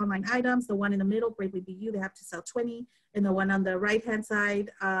 6 online items. The one in the middle, Bravely Be You, they have to sell 20. And the one on the right-hand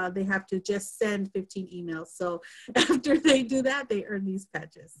side, they have to just send 15 emails. So after they do that, they earn these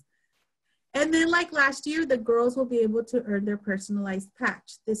patches. And then like last year, the girls will be able to earn their personalized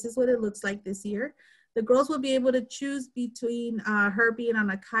patch. This is what it looks like this year. The girls will be able to choose between her being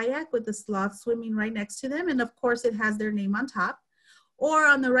on a kayak with the sloth swimming right next to them. And of course, it has their name on top. Or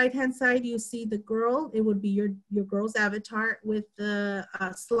on the right-hand side, you see the girl. It would be your girl's avatar with the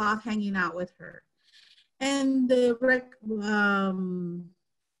sloth hanging out with her. And they are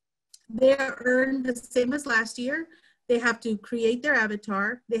earned the same as last year. They have to create their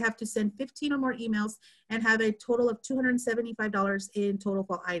avatar. They have to send 15 or more emails and have a total of $275 in total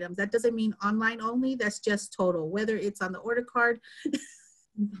fall items. That doesn't mean online only. That's just total, whether it's on the order card.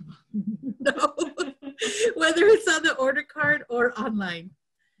 No, whether it's on the order card or online.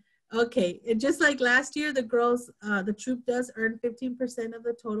 Okay, and just like last year, the girls, the troop does earn 15% of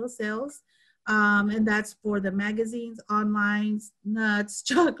the total sales. And that's for the magazines, online, nuts,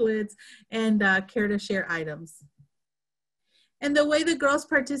 chocolates, and care to share items. And the way the girls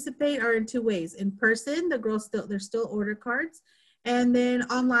participate are in two ways. In person, the girls there's still order cards. And then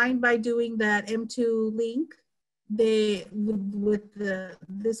online by doing that M2 link, with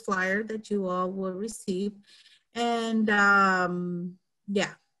this flyer that you all will receive. And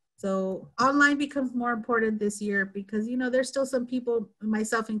yeah, so online becomes more important this year because, you know, there's still some people,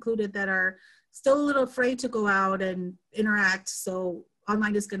 myself included, that are still a little afraid to go out and interact. So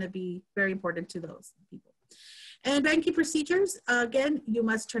online is going to be very important to those people. And banking procedures, again, you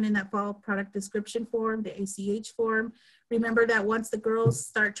must turn in that fall product description form, the ACH form. Remember that once the girls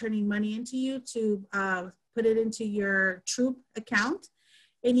start turning money into you, to put it into your Troop account.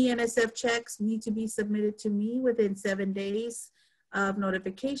 Any NSF checks need to be submitted to me within 7 days of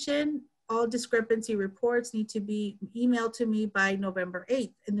notification. All discrepancy reports need to be emailed to me by November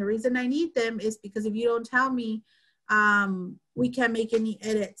 8th. And the reason I need them is because if you don't tell me, we can't make any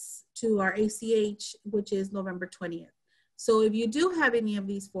edits to our ACH, which is November 20th. So if you do have any of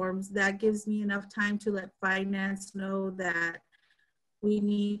these forms, that gives me enough time to let finance know that we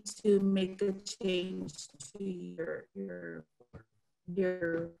need to make a change to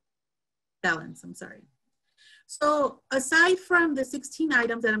your balance, I'm sorry. So aside from the 16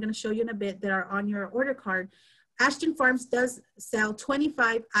 items that I'm going to show you in a bit that are on your order card, Ashton Farms does sell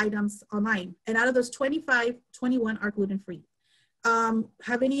 25 items online. And out of those 25, 21 are gluten-free.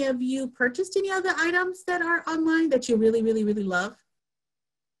 Have any of you purchased any other items that are online that you really, really, really love?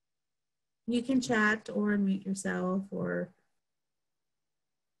 You can chat or unmute yourself or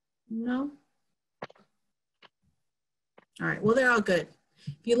no? All right, well, they're all good.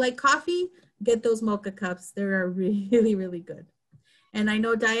 If you like coffee, get those mocha cups. They're really, really good. And I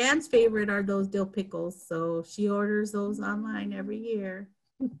know Diane's favorite are those dill pickles. So she orders those online every year.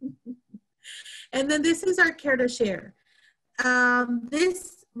 And then this is our Care to Share.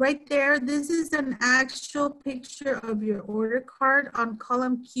 This right there, this is an actual picture of your order card on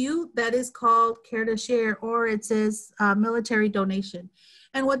column Q that is called Care to Share, or it says military donation.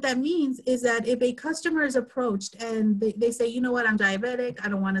 And what that means is that if a customer is approached and they say, you know what, I'm diabetic, I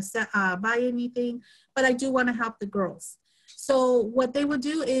don't want to buy anything, but I do want to help the girls. So what they would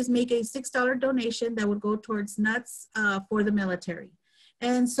do is make a $6 donation that would go towards nuts for the military.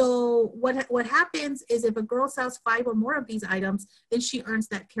 And so what happens is if a girl sells 5 or more of these items, then she earns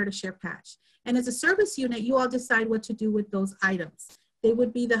that Care to Share patch. And as a service unit, you all decide what to do with those items. They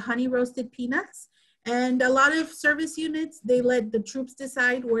would be the honey roasted peanuts. And a lot of service units, they let the troops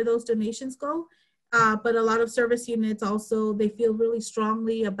decide where those donations go. But a lot of service units also, they feel really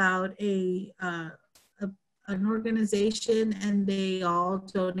strongly about an organization and they all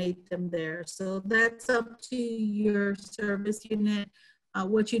donate them there. So that's up to your service unit,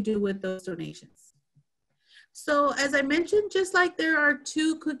 what you do with those donations. So as I mentioned, just like there are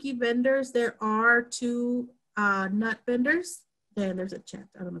 2 cookie vendors, there are 2 nut vendors. There's a chat,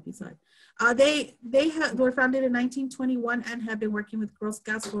 I don't know if you saw it. They were founded in 1921 and have been working with Girl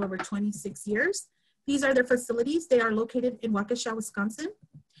Scouts for over 26 years. These are their facilities. They are located in Waukesha, Wisconsin.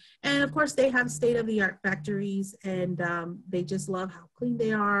 And of course, they have state-of-the-art factories, and they just love how clean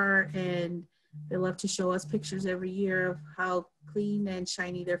they are, and they love to show us pictures every year of how clean and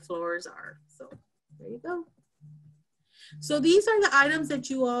shiny their floors are. So there you go. So these are the items that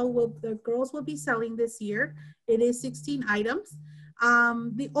the girls will be selling this year. It is 16 items.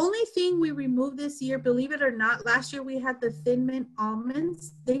 The only thing we removed this year, believe it or not, last year we had the Thin Mint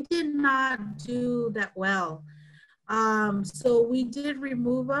almonds. They did not do that well. So we did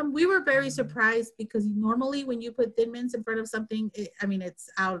remove them. We were very surprised because normally when you put Thin Mints in front of something, it's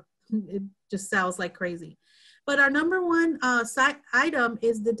out, it just sells like crazy. But our number one item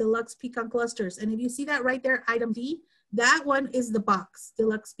is the Deluxe Pecan Clusters. And if you see that right there, item D, that one is the box,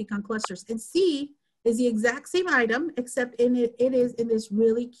 Deluxe Pecan Clusters. And C is the exact same item, except it is in this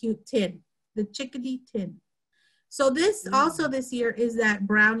really cute tin, the chickadee tin. So this also this year is that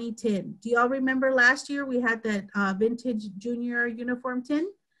brownie tin. Do y'all remember last year we had that vintage junior uniform tin?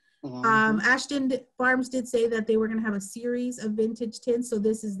 Ashton Farms did say that they were gonna have a series of vintage tins. So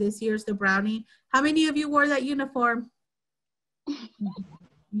this is this year's the brownie. How many of you wore that uniform?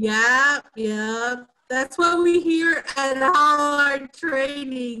 Yeah. That's what we hear at all our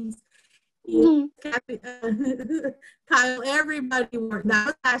trainings. Kyle, everybody wore that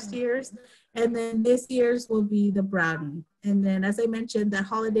was last year's, and then this year's will be the brownie. And then, as I mentioned, the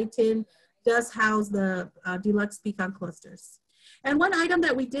holiday tin does house the Deluxe Pecan Clusters. And one item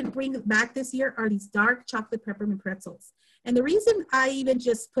that we did bring back this year are these dark chocolate peppermint pretzels. And the reason I even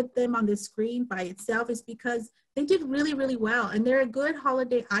just put them on the screen by itself is because they did really, really well, and they're a good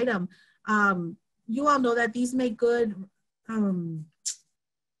holiday item. You all know that these make good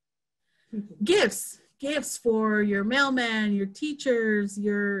gifts gifts for your mailman, your teachers,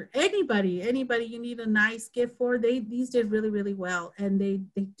 your anybody you need a nice gift for. These did really, really well, and they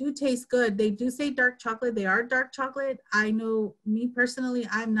do taste good. They do say dark chocolate. They are dark chocolate. I know, me personally,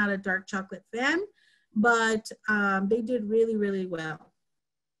 I'm not a dark chocolate fan, but they did really, really well.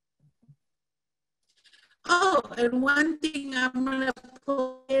 Oh, and one thing I'm gonna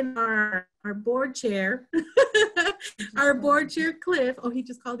pull in our board chair, our board chair, Cliff. Oh, he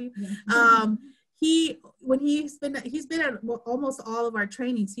just called you. He's been at almost all of our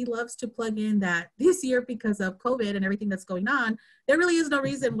trainings. He loves to plug in that this year, because of COVID and everything that's going on, there really is no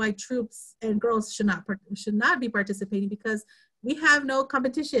reason why troops and girls should not be participating, because we have no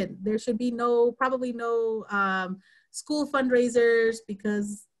competition. There should be probably no school fundraisers,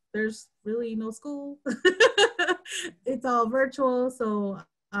 because there's really no school. It's all virtual. So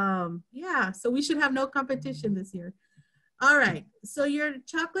yeah, so we should have no competition this year. All right, so your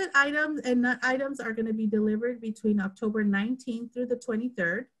chocolate items and nut items are going to be delivered between October 19th through the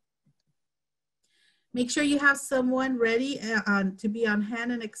 23rd. Make sure you have someone ready to be on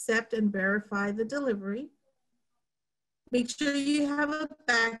hand and accept and verify the delivery. Make sure you have a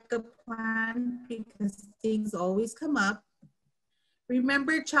backup plan, because things always come up.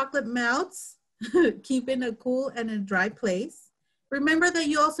 Remember, chocolate melts. Keep it in a cool and a dry place. Remember that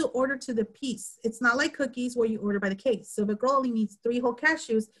you also order to the piece. It's not like cookies where you order by the case. So if a girl only needs 3 whole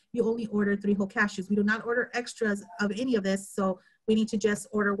cashews, you only order 3 whole cashews. We do not order extras of any of this, so we need to just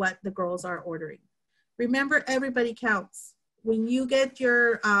order what the girls are ordering. Remember, everybody counts. When you get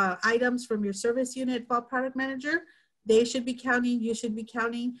your items from your service unit, fall product manager, they should be counting, you should be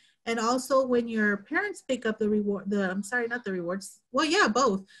counting. And also when your parents pick up not the rewards. Well, yeah,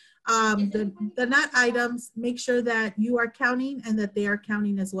 both. The nut items, make sure that you are counting and that they are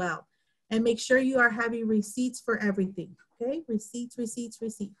counting as well. And make sure you are having receipts for everything, okay? Receipts, receipts,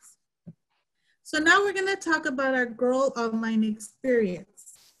 receipts. So now we're gonna talk about our Girl Online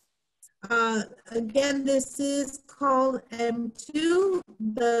experience. Again, this is called M2,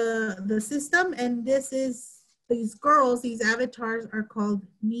 the system, and these girls, these avatars are called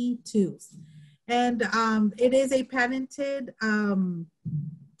Me Too's. And it is a patented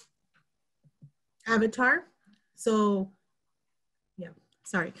avatar. So yeah,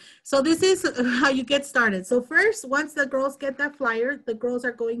 sorry. So this is how you get started. So first, once the girls get that flyer, the girls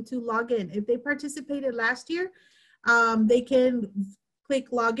are going to log in. If they participated last year, they can click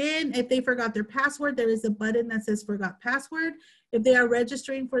login. If they forgot their password, there is a button that says forgot password. If they are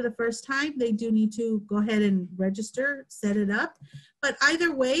registering for the first time, they do need to go ahead and register, set it up. But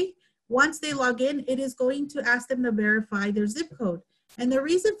either way, once they log in, it is going to ask them to verify their zip code. And the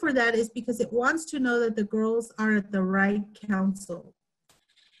reason for that is because it wants to know that the girls are at the right council.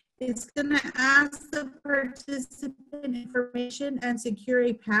 It's gonna ask the participant information and secure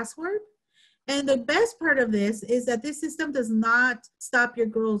a password. And the best part of this is that this system does not stop your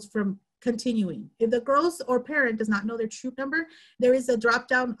girls from continuing. If the girls or parent does not know their troop number, there is a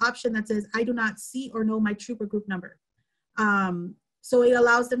drop-down option that says, I do not see or know my troop or group number. So it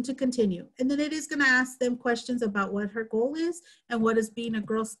allows them to continue. And then it is gonna ask them questions about what her goal is and what does being a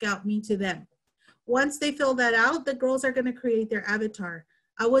Girl Scout mean to them. Once they fill that out, the girls are gonna create their avatar.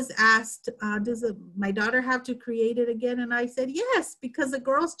 I was asked, does my daughter have to create it again? And I said, yes, because the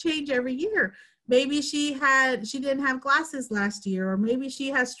girls change every year. Maybe she didn't have glasses last year, or maybe she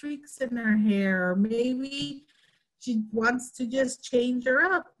has streaks in her hair, or maybe she wants to just change her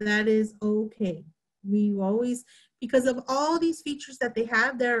up. That is okay. We always, because of all these features that they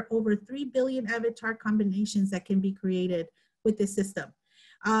have, there are over 3 billion avatar combinations that can be created with this system.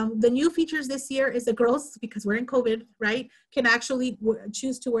 The new features this year is the girls, because we're in COVID, right, can actually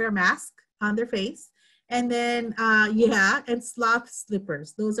choose to wear a mask on their face. And then, and sloth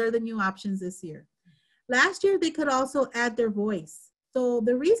slippers. Those are the new options this year. Last year, they could also add their voice. So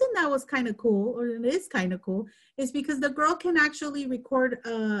the reason that was kind of cool, or it is kind of cool, is because the girl can actually record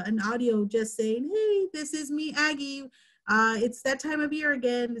an audio just saying, hey, this is me, Aggie. It's that time of year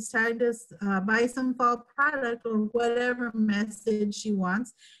again. It's time to buy some fall product, or whatever message she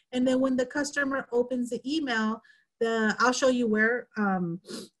wants. And then when the customer opens the email, I'll show you where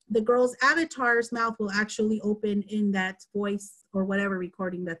the girl's avatar's mouth will actually open in that voice or whatever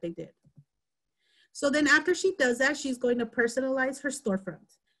recording that they did. So then after she does that, she's going to personalize her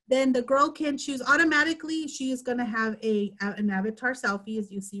storefront. Then the girl can choose automatically. She is going to have an avatar selfie, as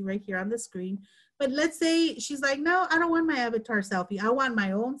you see right here on the screen. But let's say she's like, no, I don't want my avatar selfie. I want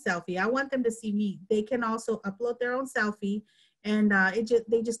my own selfie. I want them to see me. They can also upload their own selfie, and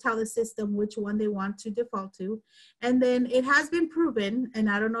they just tell the system which one they want to default to. And then it has been proven, and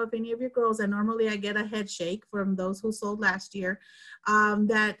I don't know if any of your girls, and normally I get a head shake from those who sold last year,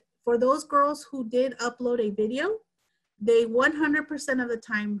 that for those girls who did upload a video, they 100% of the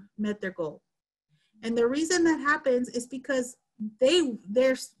time met their goal. And the reason that happens is because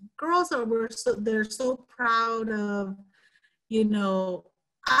they're girls they're so proud of, you know,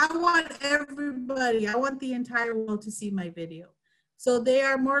 I want the entire world to see my video. So they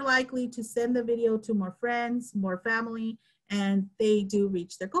are more likely to send the video to more friends, more family, and they do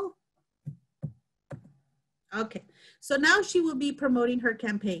reach their goal. Okay, so now she will be promoting her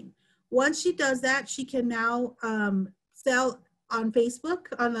campaign. Once she does that, she can now sell on Facebook,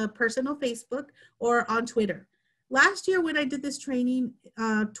 on a personal Facebook, or on Twitter. Last year when I did this training,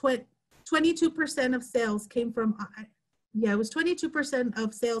 22% of sales came from, it was 22%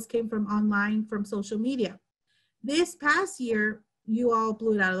 of sales came from online, from social media. This past year, you all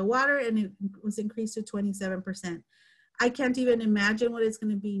blew it out of the water and it was increased to 27%. I can't even imagine what it's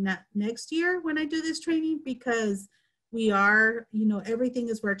going to be next year when I do this training, because we are, you know, everything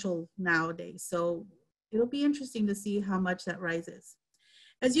is virtual nowadays. So it'll be interesting to see how much that rises.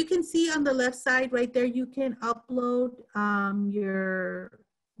 As you can see on the left side right there, you can upload your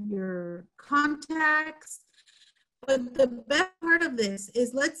contacts. But the best part of this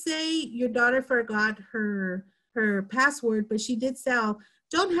is, let's say your daughter forgot her password, but she did sell.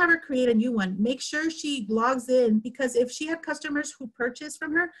 Don't have her create a new one. Make sure she logs in, because if she had customers who purchased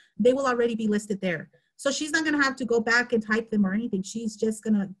from her, they will already be listed there. So she's not going to have to go back and type them or anything. She's just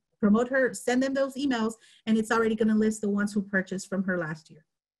going to promote her, send them those emails, and it's already going to list the ones who purchased from her last year.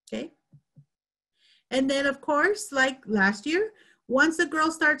 Okay. And then, of course, like last year, once the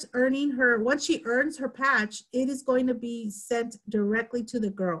girl starts earning once she earns her patch, it is going to be sent directly to the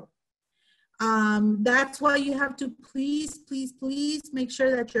girl. That's why you have to please make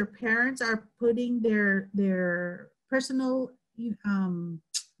sure that your parents are putting their personal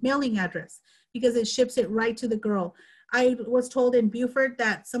mailing address, because it ships it right to the girl. I was told in Beaufort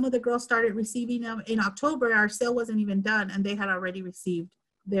that some of the girls started receiving them in October. Our sale wasn't even done and they had already received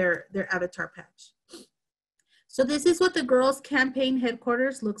their avatar patch. So this is what the girls' campaign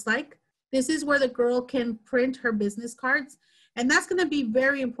headquarters looks like. This is where the girl can print her business cards. And that's going to be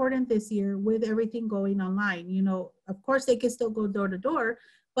very important this year with everything going online. You know, of course, they can still go door to door,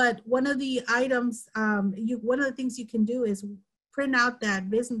 but one of the items, one of the things you can do is print out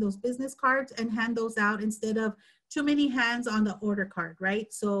those business cards and hand those out instead of too many hands on the order card,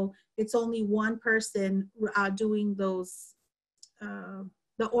 right? So it's only one person doing those,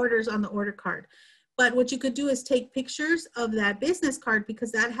 the orders on the order card. But what you could do is take pictures of that business card,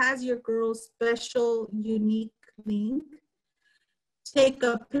 because that has your girl's special, unique link. Take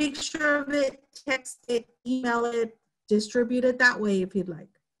a picture of it, text it, email it, distribute it that way if you'd like.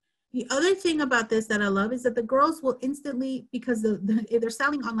 The other thing about this that I love is that the girls will instantly, because if they're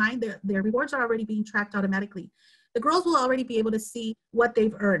selling online, their rewards are already being tracked automatically. The girls will already be able to see what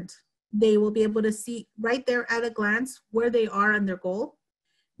they've earned. They will be able to see right there at a glance where they are on their goal.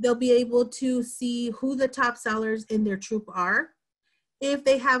 They'll be able to see who the top sellers in their troop are. If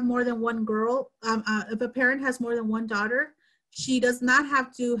they have more than one girl, if a parent has more than one daughter, she does not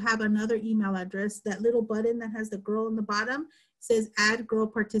have to have another email address. That little button that has the girl on the bottom says add girl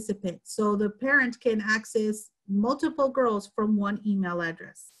participant. So the parent can access multiple girls from one email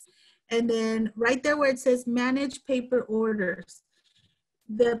address. And then right there where it says manage paper orders,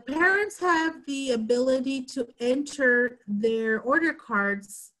 the parents have the ability to enter their order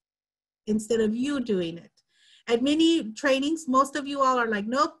cards instead of you doing it. At many trainings, most of you all are like,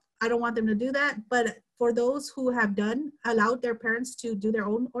 nope, I don't want them to do that. But for those who have allowed their parents to do their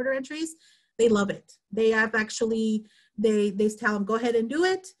own order entries, they love it. They have actually, they tell them, go ahead and do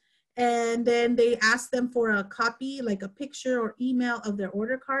it. And then they ask them for a copy, like a picture or email of their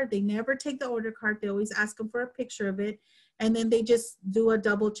order card. They never take the order card. They always ask them for a picture of it. And then they just do a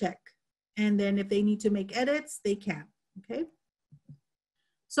double check. And then if they need to make edits, they can, okay?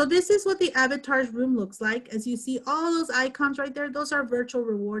 So this is what the avatars room looks like. As you see all those icons right there, those are virtual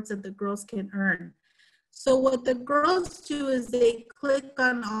rewards that the girls can earn. So what the girls do is they click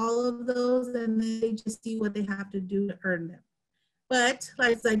on all of those and they just see what they have to do to earn them. But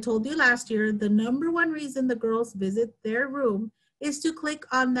like I told you last year, the #1 reason the girls visit their room is to click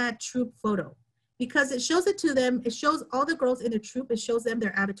on that troop photo, because it shows it to them. It shows all the girls in the troop. It shows them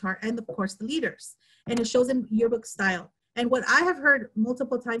their avatar and of course the leaders, and it shows them yearbook style. And what I have heard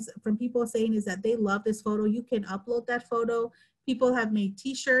multiple times from people saying is that they love this photo. You can upload that photo. People have made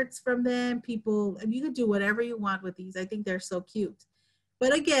t-shirts from them. You could do whatever you want with these. I think they're so cute.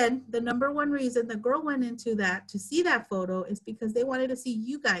 But again, the #1 reason the girl went into that to see that photo is because they wanted to see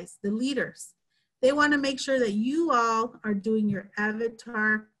you guys, the leaders. They want to make sure that you all are doing your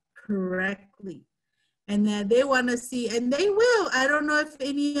avatar correctly. And then they want to see, and they will. I don't know if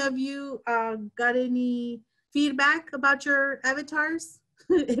any of you got any feedback about your avatars,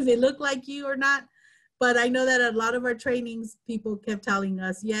 if it looked like you or not. But I know that a lot of our trainings, people kept telling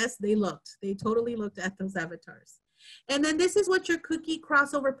us, yes, they looked. They totally looked at those avatars. And then this is what your cookie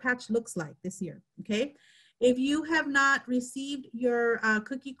crossover patch looks like this year, okay? If you have not received your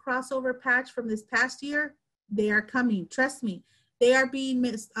cookie crossover patch from this past year, they are coming. Trust me, they are being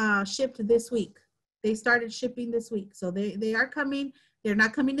shipped this week. They started shipping this week. So they are coming. They're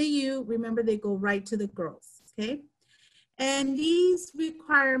not coming to you. Remember, they go right to the girls, okay? And these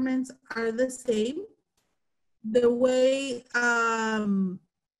requirements are the same. The way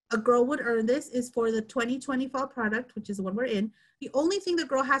a girl would earn this is for the 2020 fall product, which is the one we're in. The only thing the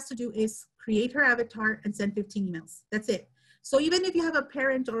girl has to do is create her avatar and send 15 emails. That's it. So even if you have a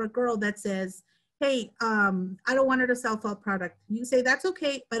parent or a girl that says, hey, I don't want her to sell fall product, you say that's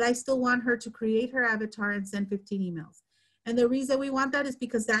okay, but I still want her to create her avatar and send 15 emails. And the reason we want that is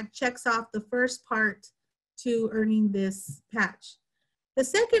because that checks off the first part to earning this patch. The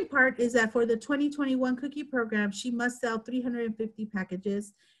second part is that for the 2021 cookie program, she must sell 350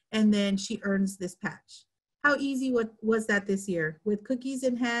 packages and then she earns this patch. How easy was that this year? With cookies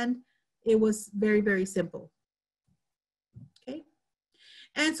in hand, it was very, very simple. Okay.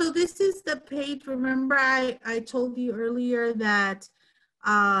 And so this is the page. Remember, I told you earlier that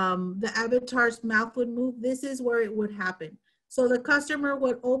the avatar's mouth would move. This is where it would happen. So the customer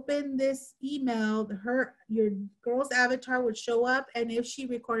would open this email, your girl's avatar would show up, and if she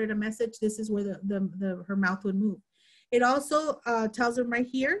recorded a message, this is where her mouth would move. It also tells them right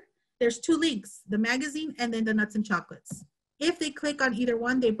here, there's two links, the magazine and then the nuts and chocolates. If they click on either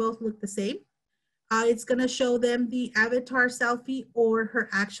one, they both look the same. It's gonna show them the avatar selfie or her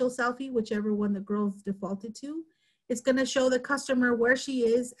actual selfie, whichever one the girl's defaulted to. It's gonna show the customer where she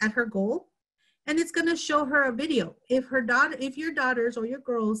is at her goal. And it's going to show her a video. If your daughters or your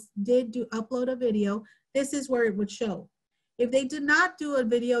girls did upload a video, this is where it would show. If they did not do a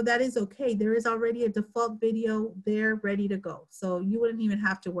video, that is okay. There is already a default video there ready to go. So you wouldn't even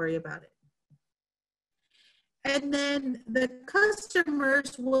have to worry about it. And then the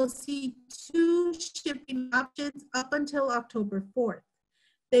customers will see two shipping options up until October 4th.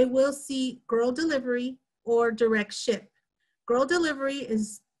 They will see girl delivery or direct ship. Girl delivery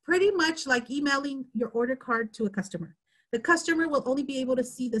is pretty much like emailing your order card to a customer. The customer will only be able to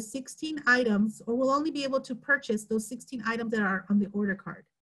see the 16 items, or will only be able to purchase those 16 items that are on the order card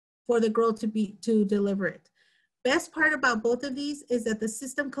for the girl to deliver it. Best part about both of these is that the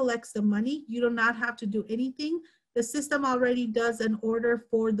system collects the money. You do not have to do anything. The system already does an order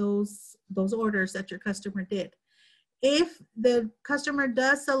for those orders that your customer did. If the customer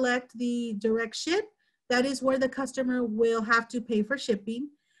does select the direct ship, that is where the customer will have to pay for shipping.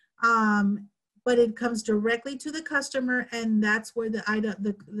 But it comes directly to the customer, and that's where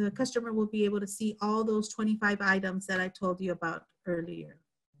the customer will be able to see all those 25 items that I told you about earlier.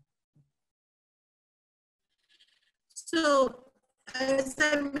 So as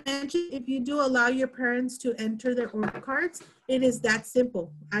I mentioned, if you do allow your parents to enter their order cards, it is that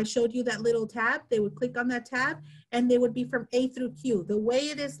simple. I showed you that little tab. They would click on that tab and they would be from A through Q. The way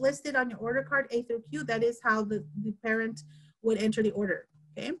it is listed on your order card, A through Q, that is how the parent would enter the order,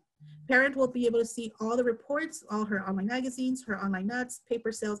 okay? Parent will be able to see all the reports, all her online magazines, her online nuts,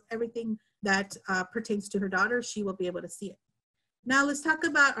 paper sales, everything that pertains to her daughter, she will be able to see it. Now let's talk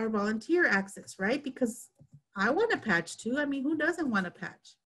about our volunteer access, right? Because I want a patch too. I mean, who doesn't want a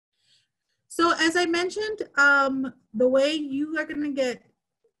patch? So as I mentioned, the way you are gonna get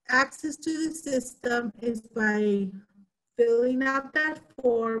access to the system is by filling out that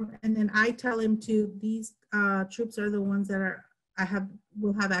form, and then I tell him to, these troops are the ones that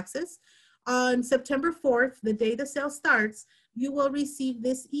will have access. On September 4th, the day the sale starts, you will receive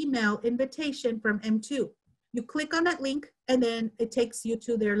this email invitation from M2. You click on that link and then it takes you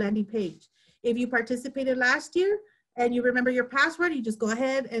to their landing page. If you participated last year and you remember your password, you just go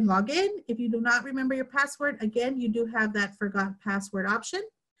ahead and log in. If you do not remember your password, again, you do have that forgot password option.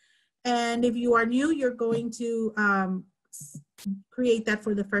 And if you are new, you're going to create that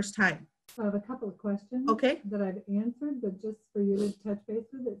for the first time. I have a couple of questions that I've answered, but just for you to touch base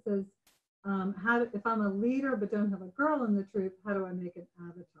with, it says, if I'm a leader but don't have a girl in the troop, how do I make an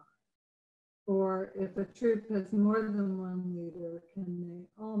avatar? Or if a troop has more than one leader, can they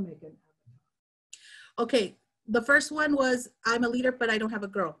all make an avatar? Okay, the first one was, I'm a leader but I don't have a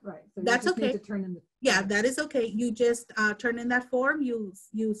girl. Right, so that's okay. To turn in yeah, that is okay. You just turn in that form, you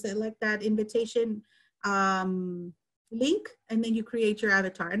select that invitation link, and then you create your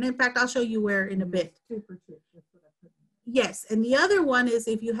avatar. And in fact, I'll show you where in a bit. Super troop, that's what I put in. Yes, and the other one is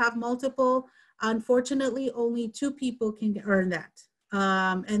if you have multiple Unfortunately, only 2 people can earn that.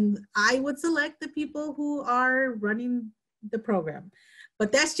 And I would select the people who are running the program.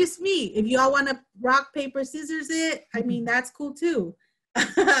 But that's just me. If y'all want to rock, paper, scissors it, I mean, that's cool too.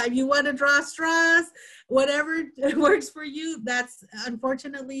 If you want to draw straws, whatever works for you, that's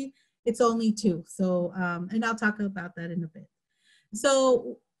unfortunately, it's only 2. So, and I'll talk about that in a bit.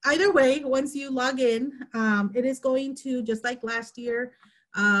 So either way, once you log in, it is going to, just like last year,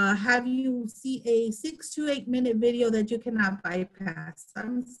 have you see a 6 to 8 minute video that you cannot bypass.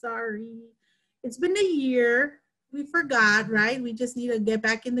 I'm sorry. It's been a year. We forgot, right? We just need to get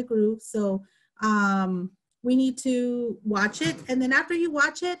back in the groove. So we need to watch it. And then after you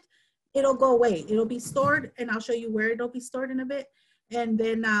watch it, it'll go away. It'll be stored, and I'll show you where it'll be stored in a bit. And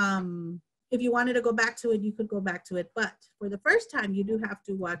then if you wanted to go back to it, you could go back to it. But for the first time, you do have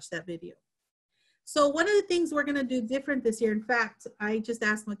to watch that video. So one of the things we're going to do different this year, in fact, I just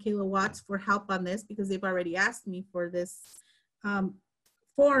asked Michaela Watts for help on this because they've already asked me for this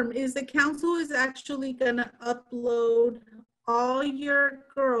form, is the council is actually going to upload all your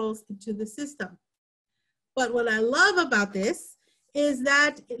girls into the system. But what I love about this is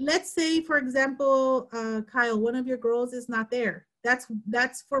that, let's say, for example, Kyle, one of your girls is not there.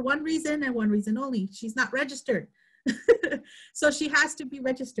 That's for one reason and one reason only. She's not registered. So she has to be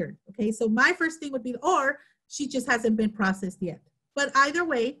registered. Okay, so my first thing would be, or she just hasn't been processed yet. But either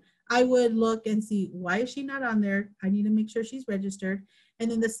way, I would look and see, why is she not on there? I need to make sure she's registered. And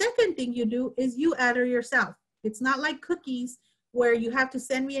then the second thing you do is you add her yourself. It's not like cookies where you have to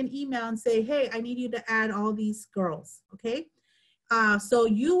send me an email and say, hey, I need you to add all these girls. Okay, so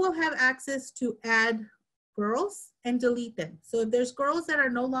you will have access to add girls and delete them. So if there's girls that are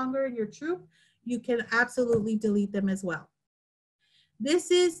no longer in your troop, you can absolutely delete them as well.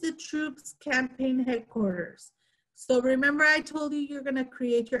 This is the troop's campaign headquarters. So remember I told you you're gonna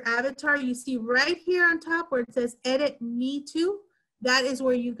create your avatar. You see right here on top where it says edit me too. That is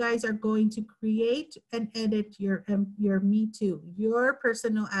where you guys are going to create and edit your me too, your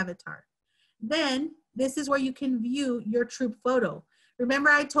personal avatar. Then this is where you can view your troop photo.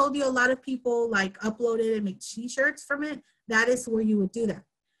 Remember I told you a lot of people like upload it and make t-shirts from it. That is where you would do that.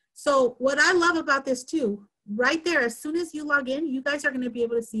 So what I love about this too, right there, as soon as you log in, you guys are going to be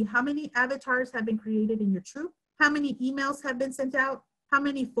able to see how many avatars have been created in your troop, how many emails have been sent out, how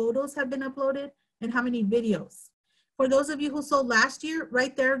many photos have been uploaded, and how many videos. For those of you who sold last year,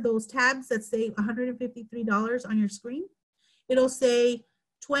 right there, those tabs that say $153 on your screen, it'll say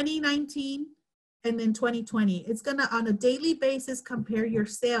 2019 and then 2020. It's going to, on a daily basis, compare your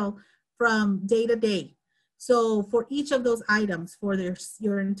sale from day to day. So for each of those items, for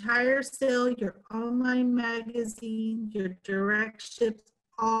your entire sale, your online magazine, your direct ships,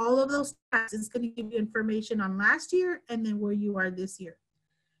 all of those tabs, it's going to give you information on last year and then where you are this year.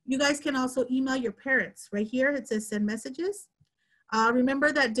 You guys can also email your parents. Right here, it says send messages.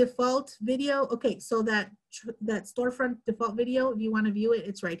 Remember that default video? Okay, so that storefront default video, if you want to view it,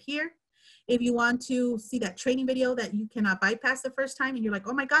 it's right here. If you want to see that training video that you cannot bypass the first time and you're like,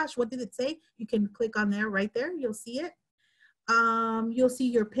 oh my gosh, what did it say? You can click on there, right there, you'll see it. You'll see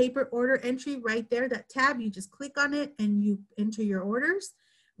your paper order entry right there, that tab, you just click on it and you enter your orders.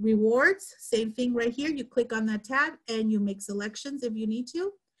 Rewards, same thing right here, you click on that tab and you make selections if you need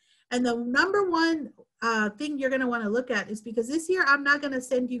to. And the number one thing you're gonna wanna look at is, because this year I'm not gonna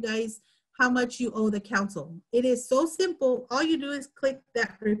send you guys how much you owe the council. It is so simple. All you do is click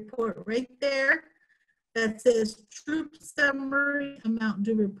that report right there that says troop summary amount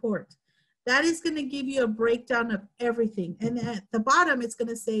due report. That is going to give you a breakdown of everything. And at the bottom, it's going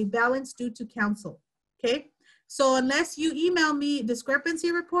to say balance due to council. Okay. So unless you email me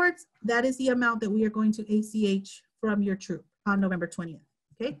discrepancy reports, that is the amount that we are going to ACH from your troop on November 20th.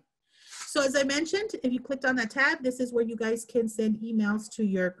 Okay. So as I mentioned, if you clicked on that tab, this is where you guys can send emails to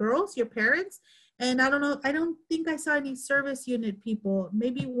your girls, your parents. And I don't know, I don't think I saw any service unit people,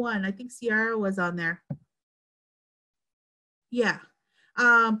 maybe one. I think Ciara was on there. Yeah,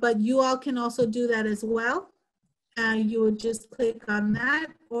 but you all can also do that as well. You would just click on that,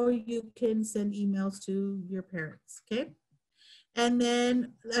 or you can send emails to your parents, okay? And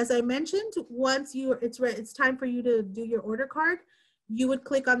then, as I mentioned, once it's time for you to do your order card, you would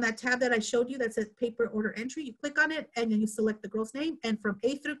click on that tab that I showed you that says paper order entry. You click on it and then you select the girl's name. And from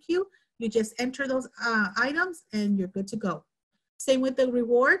A through Q, you just enter those items and you're good to go. Same with the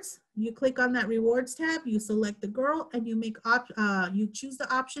rewards. You click on that rewards tab, you select the girl and you you choose the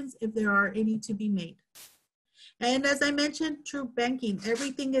options if there are any to be made. And as I mentioned, troop banking,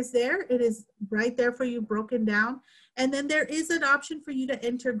 everything is there. It is right there for you broken down. And then there is an option for you to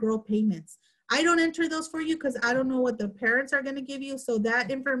enter girl payments. I don't enter those for you because I don't know what the parents are going to give you. So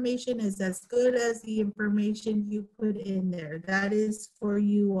that information is as good as the information you put in there. That is for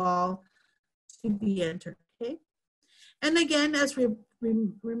you all to be entered, okay? And again, as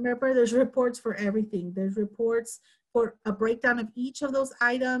remember, there's reports for everything. There's reports for a breakdown of each of those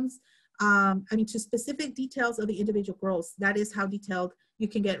items. To specific details of the individual girls. That is how detailed you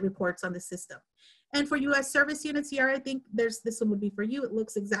can get reports on the system. And for you as service units here, I think this one would be for you. It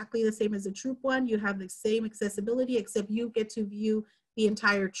looks exactly the same as the troop one. You have the same accessibility, except you get to view the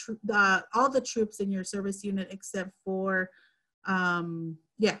entire troop, all the troops in your service unit, except for, not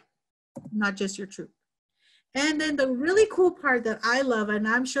just your troop. And then the really cool part that I love, and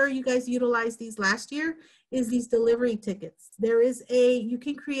I'm sure you guys utilized these last year, is these delivery tickets. You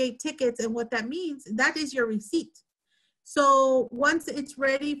can create tickets, and what that means, that is your receipt. So once it's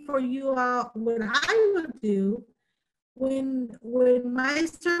ready for you all, what I would do, when my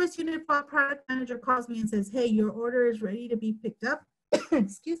service unit product manager calls me and says, hey, your order is ready to be picked up,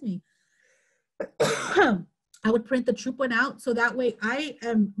 excuse me, I would print the troop one out. So that way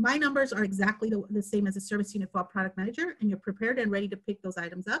my numbers are exactly the same as a service unit product manager, and you're prepared and ready to pick those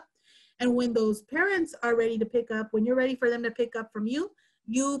items up. And when those parents are ready to pick up, when you're ready for them to pick up from you,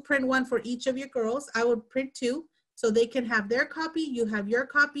 you print one for each of your girls. I would print two so they can have their copy, you have your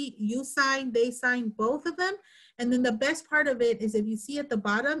copy, you sign, they sign, both of them. And then the best part of it is if you see at the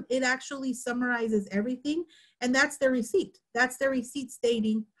bottom, it actually summarizes everything, and that's their receipt. That's their receipt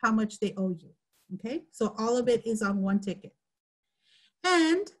stating how much they owe you, okay? So all of it is on one ticket.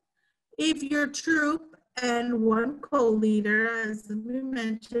 And if your troop and one co-leader, as we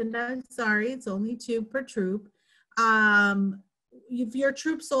mentioned, I'm sorry, it's only 2 per troop. If your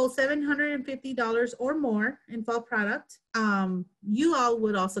troop sold $750 or more in fall product, you all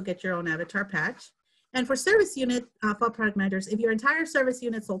would also get your own avatar patch. And for service unit fall product managers, if your entire service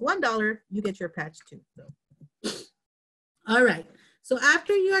unit sold $1, you get your patch too. So. All right, so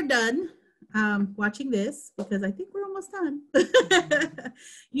after you are done watching this, because I think we're almost done,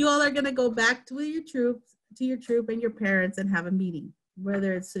 you all are gonna go back to your troop and your parents and have a meeting,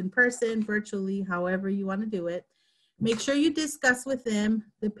 whether it's in person, virtually, however you wanna do it. Make sure you discuss with them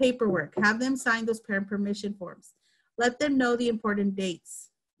the paperwork. Have them sign those parent permission forms. Let them know the important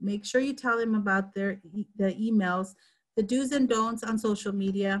dates. Make sure you tell them about the emails, the do's and don'ts on social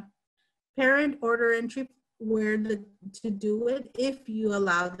media, parent order entry, where to do it if you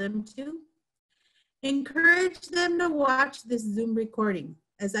allow them to. Encourage them to watch this Zoom recording.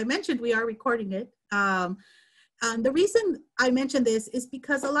 As I mentioned, we are recording it. The reason I mention this is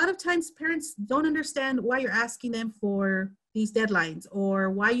because a lot of times parents don't understand why you're asking them for these deadlines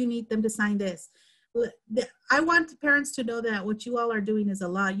or why you need them to sign this. I want parents to know that what you all are doing is a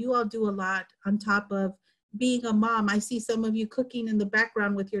lot. You all do a lot on top of being a mom. I see some of you cooking in the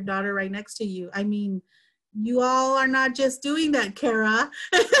background with your daughter right next to you. I mean, you all are not just doing that, Kara.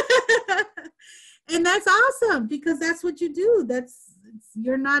 And that's awesome because that's what you do.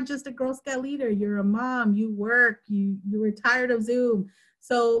 You're not just a Girl Scout leader. You're a mom. You work. You were tired of Zoom.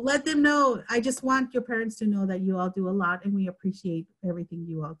 So let them know. I just want your parents to know that you all do a lot and we appreciate everything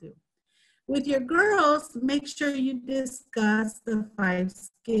you all do. With your girls, make sure you discuss the 5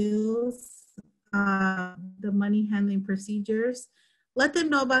 skills, the money handling procedures. Let them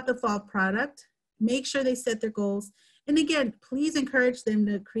know about the fall product. Make sure they set their goals. And again, please encourage them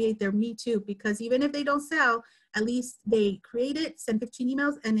to create their Me Too, because even if they don't sell, at least they create it, send 15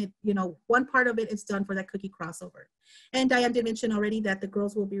 emails, and one part of it is done for that cookie crossover. And Diane did mention already that the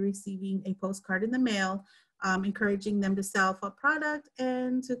girls will be receiving a postcard in the mail, encouraging them to sell a product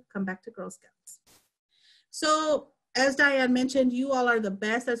and to come back to Girl Scouts. So as Diane mentioned, you all are the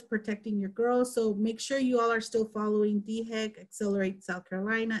best at protecting your girls. So make sure you all are still following DHEC, Accelerate South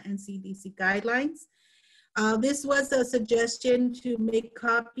Carolina, and CDC guidelines. This was a suggestion to make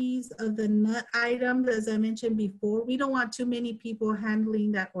copies of the nut items. As I mentioned before, we don't want too many people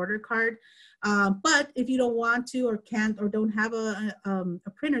handling that order card. But if you don't want to or can't or don't have a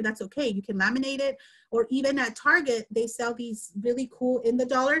printer, that's okay. You can laminate it, or even at Target, they sell these really cool in the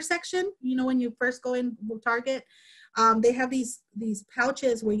dollar section. When you first go in Target, they have these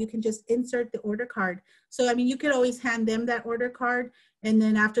pouches where you can just insert the order card. So, I mean, you could always hand them that order card. And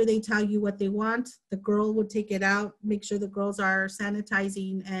then after they tell you what they want, the girl will take it out, make sure the girls are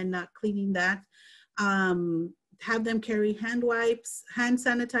sanitizing and cleaning that. Have them carry hand wipes, hand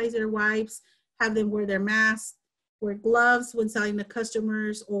sanitizer wipes, have them wear their masks, wear gloves when selling to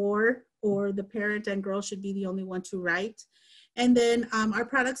customers, or the parent and girl should be the only one to write. And then our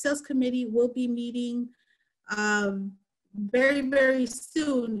product sales committee will be meeting very, very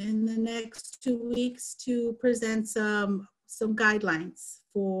soon in the next 2 weeks to present some guidelines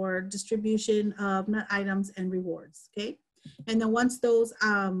for distribution of nut items and rewards, okay? And then once those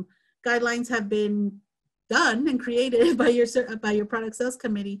guidelines have been done and created by your product sales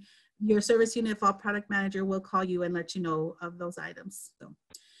committee, your service unit fall product manager will call you and let you know of those items. So,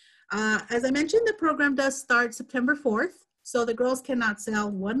 as I mentioned, the program does start September 4th. So the girls cannot sell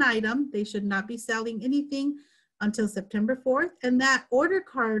one item. They should not be selling anything until September 4th. And that order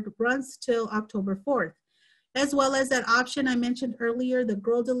card runs till October 4th, as well as that option I mentioned earlier, the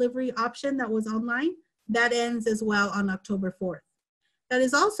girl delivery option that was online, that ends as well on October 4th. That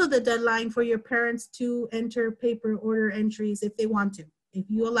is also the deadline for your parents to enter paper order entries if they want to, if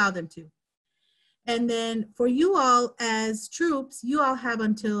you allow them to. And then for you all as troops, you all have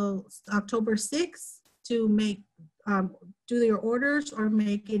until October 6th to make do your orders or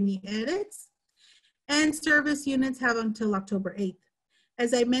make any edits. And service units have until October 8th.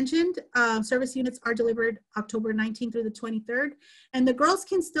 As I mentioned, service units are delivered October 19th through the 23rd, and the girls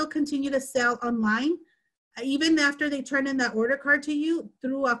can still continue to sell online even after they turn in that order card to you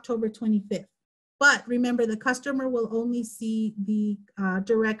through October 25th. But remember, the customer will only see the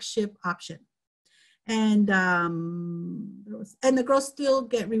direct ship option. And the girls still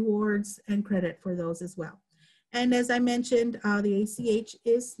get rewards and credit for those as well. And as I mentioned, the ACH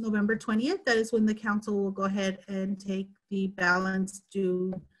is November 20th. That is when the council will go ahead and take the balance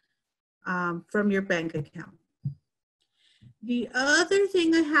due from your bank account. The other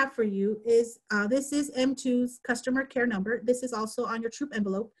thing I have for you is, this is M2's customer care number. This is also on your troop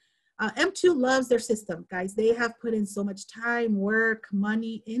envelope. M2 loves their system, guys. They have put in so much time, work,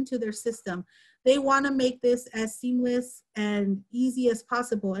 money into their system. They want to make this as seamless and easy as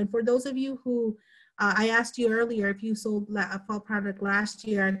possible. And for those of you who, I asked you earlier if you sold a fall product last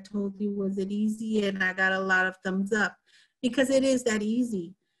year, I told you, was it easy? And I got a lot of thumbs up because it is that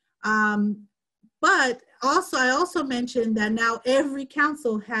easy. But also, I also mentioned that now every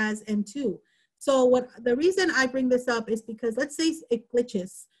council has M2. So the reason I bring this up is because let's say it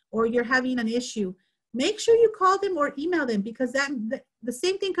glitches or you're having an issue, make sure you call them or email them, because the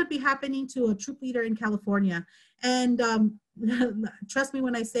same thing could be happening to a troop leader in California. And trust me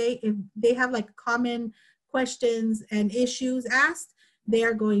when I say, if they have like common questions and issues asked, they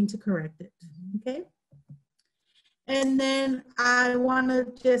are going to correct it, okay? And then I want to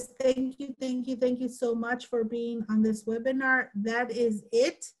just thank you so much for being on this webinar. That is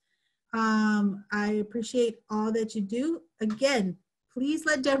it. I appreciate all that you do. Again, please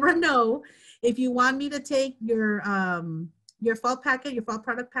let Deborah know if you want me to take your fall packet, your fall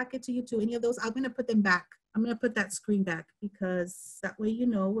product packet to you to any of those. I'm going to put them back. I'm going to put that screen back because that way you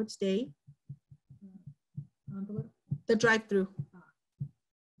know which day. The drive-through.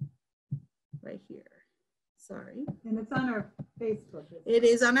 Right here. Sorry. And it's on our Facebook. It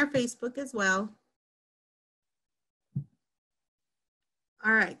is on our Facebook as well.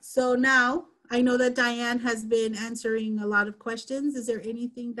 All right, so now I know that Diane has been answering a lot of questions. Is there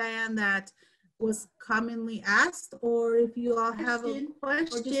anything, Diane, that was commonly asked, or if you all have a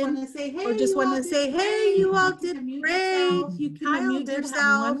question, or just want to say, hey, you all did great. You can unmute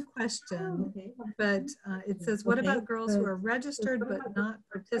yourself. One question, but it says, what about girls who are registered but not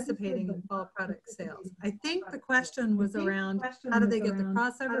participating in fall product sales? I think the question was around how do they get the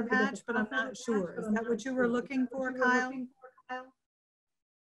crossover patch, but I'm not sure. Is that what you were looking for, Kyle?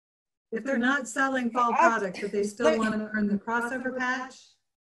 If they're not selling fall product, but they still want to earn the crossover patch?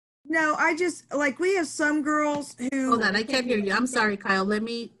 No, I just, like, we have some girls who. Hold on, I can't hear you. I'm sorry, Kyle. Let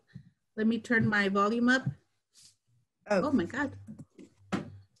me turn my volume up. Oh my God.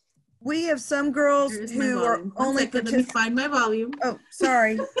 We have some girls who are only. Let me find my volume. Oh,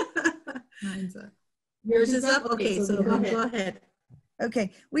 sorry. Mine's up. Yours is up? Okay, so go ahead.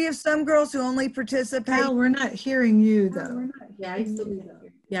 Okay, we have some girls who only participate. Kyle, we're not hearing you though. Yeah, I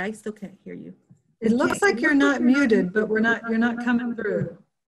still can't hear you. It looks like you're not muted, but you're not coming through.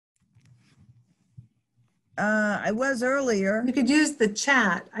 I was earlier. You could use the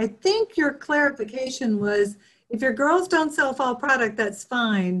chat. I think your clarification was, if your girls don't sell fall product, that's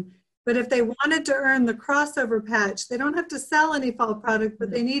fine. But if they wanted to earn the crossover patch, they don't have to sell any fall product, but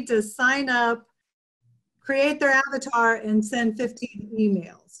they need to sign up, create their avatar, and send 15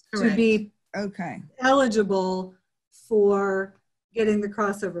 emails to be eligible for getting the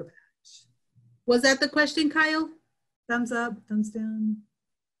crossover patch. Was that the question, Kyle? Thumbs up, thumbs down.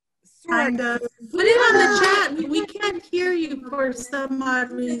 Kind of. Put it on the chat. We can't hear you for some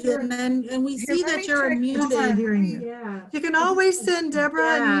odd reason, and we see that you're Not unmuted. hearing you. Yeah. You can always send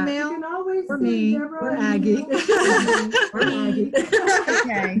Deborah an email, or me, or Aggie. Or Maggie.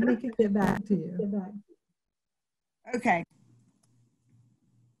 Okay. We can get back to you. Okay.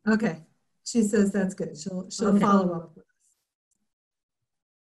 Okay. She says that's good. She'll follow up.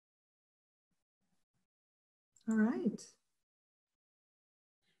 All right.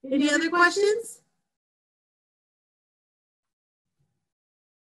 Any other questions?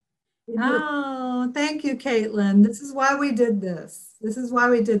 Oh, thank you, Caitlin. This is why we did this. This is why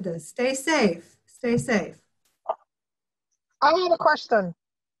we did this. Stay safe. Stay safe. I have a question.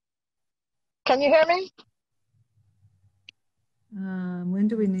 Can you hear me? When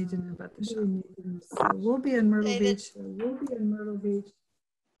do we need to know about the shop? So we'll be in Myrtle Beach.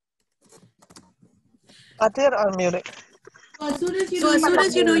 I did unmute it. So as soon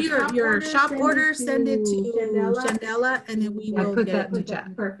as you know your shop order, send it to Shandella, and then we I will put get that in the it.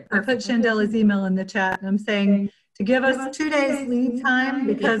 chat. I put Shandella's email in the chat, and I'm saying to give us 2 days lead time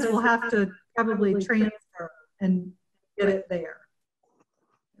because we'll have to probably transfer and get it there.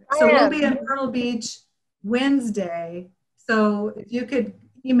 So we'll be in Myrtle Beach Wednesday. So if you could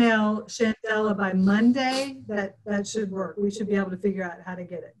email Shandella by Monday, that should work. We should be able to figure out how to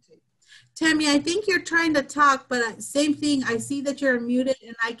get it to you. Tammy, I think you're trying to talk, but same thing. I see that you're muted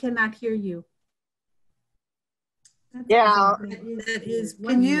and I cannot hear you. Yeah. That is.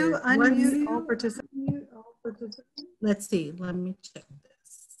 Can you unmute all participants? Let's see. Let me check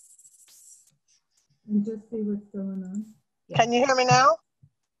this. And just see what's going on. Can you hear me now?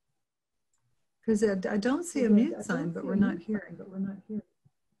 Because I don't see a mute sign, but we're not hearing.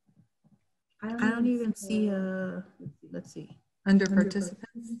 I don't even see let's see. Under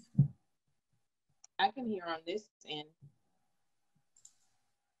participants? I can hear on this end.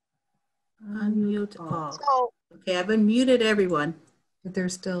 Unmute all. So, Okay, I've unmuted everyone. But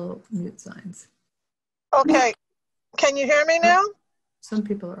there's still mute signs. okay. Can you hear me now? Some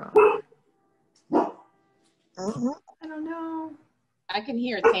people are off. Mhm. I don't know. I can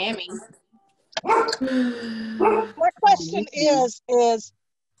hear Tammy. My question is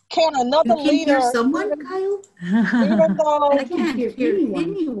can another You can leader, hear someone, Kyle? even though I can't hear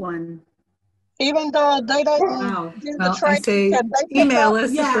anyone. even though they don't Wow. do the Well, I training, say can they pick email up?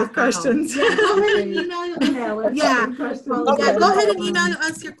 us Yeah. with questions. Yeah, go ahead and email us. Yeah, go ahead and email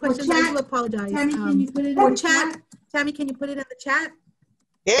us your questions. I do apologize. Tammy, can you put it in or the chat? chat? Tammy, can you put it in the chat?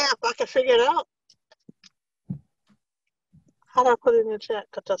 Yeah, if I can figure it out. How do I put it in the chat?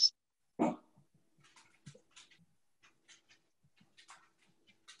 'Cause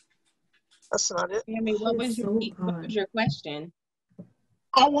that's not it. Tammy, what was your question?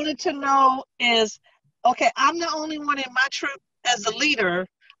 I wanted to know is, okay, I'm the only one in my troop as the leader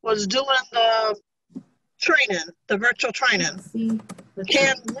was doing the training, the virtual training. Let's see.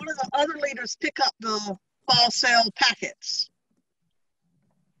 Can one of the other leaders pick up the fall sale packets?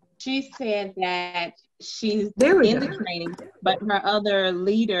 She said that she's There we in go. the training, but her other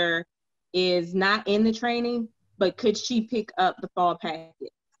leader is not in the training, but could she pick up the fall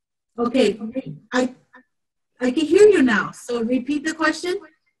packet? Okay, I can hear you now. So repeat the question.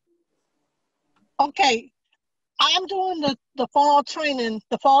 Okay, I'm doing the fall training,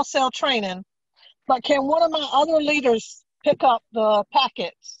 the fall sale training, but can one of my other leaders pick up the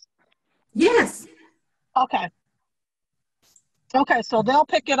packets? Yes. Okay. Okay, so they'll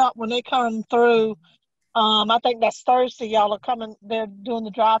pick it up when they come through. I think that's Thursday. Y'all are coming. They're doing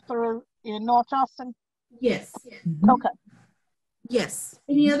the drive-through in North Charleston. Yes. Okay. Yes.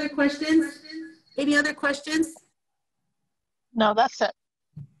 Any other questions? Any other questions? No, that's it.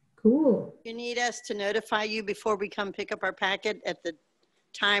 Cool. You need us to notify you before we come pick up our packet at the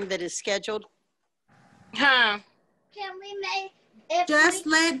time that is scheduled? Huh? Can we make Just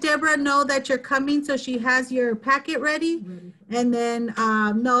let Deborah know that you're coming so she has your packet ready. And then,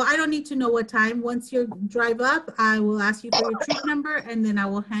 no, I don't need to know what time. Once you drive up, I will ask you for your troop number and then I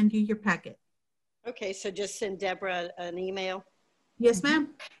will hand you your packet. Okay, so just send Deborah an email. Yes, ma'am.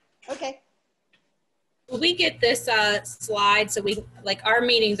 Okay. Will we get this slide? So we, like, our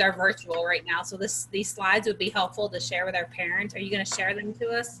meetings are virtual right now. So these slides would be helpful to share with our parents. Are you going to share them to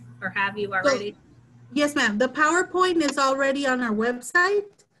us or have you already? Yes, ma'am. The PowerPoint is already on our website.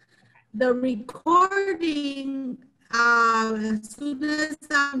 The recording, as soon as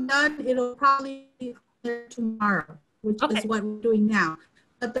I'm done, it'll probably be there tomorrow, which Okay. is what we're doing now.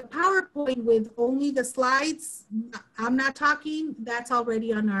 But the PowerPoint with only the slides, I'm not talking, that's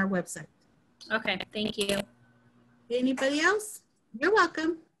already on our website. Okay, thank you. Anybody else? You're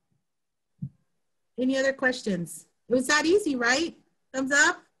welcome. Any other questions? It was that easy, right? Thumbs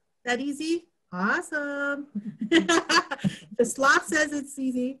up? That easy? Awesome. The sloth says it's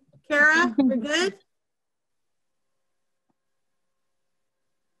easy. Kara, we're good?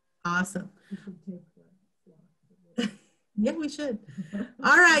 Awesome. Yeah, we should.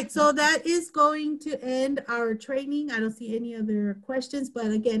 All right, so that is going to end our training. I don't see any other questions,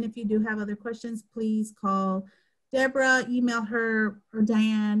 but again, if you do have other questions, please call Deborah, email her, or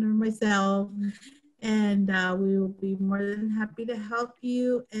Diane, or myself. And we will be more than happy to help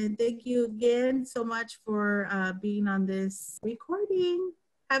you. And thank you again so much for being on this recording.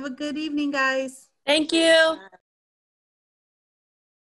 Have a good evening, guys. Thank you.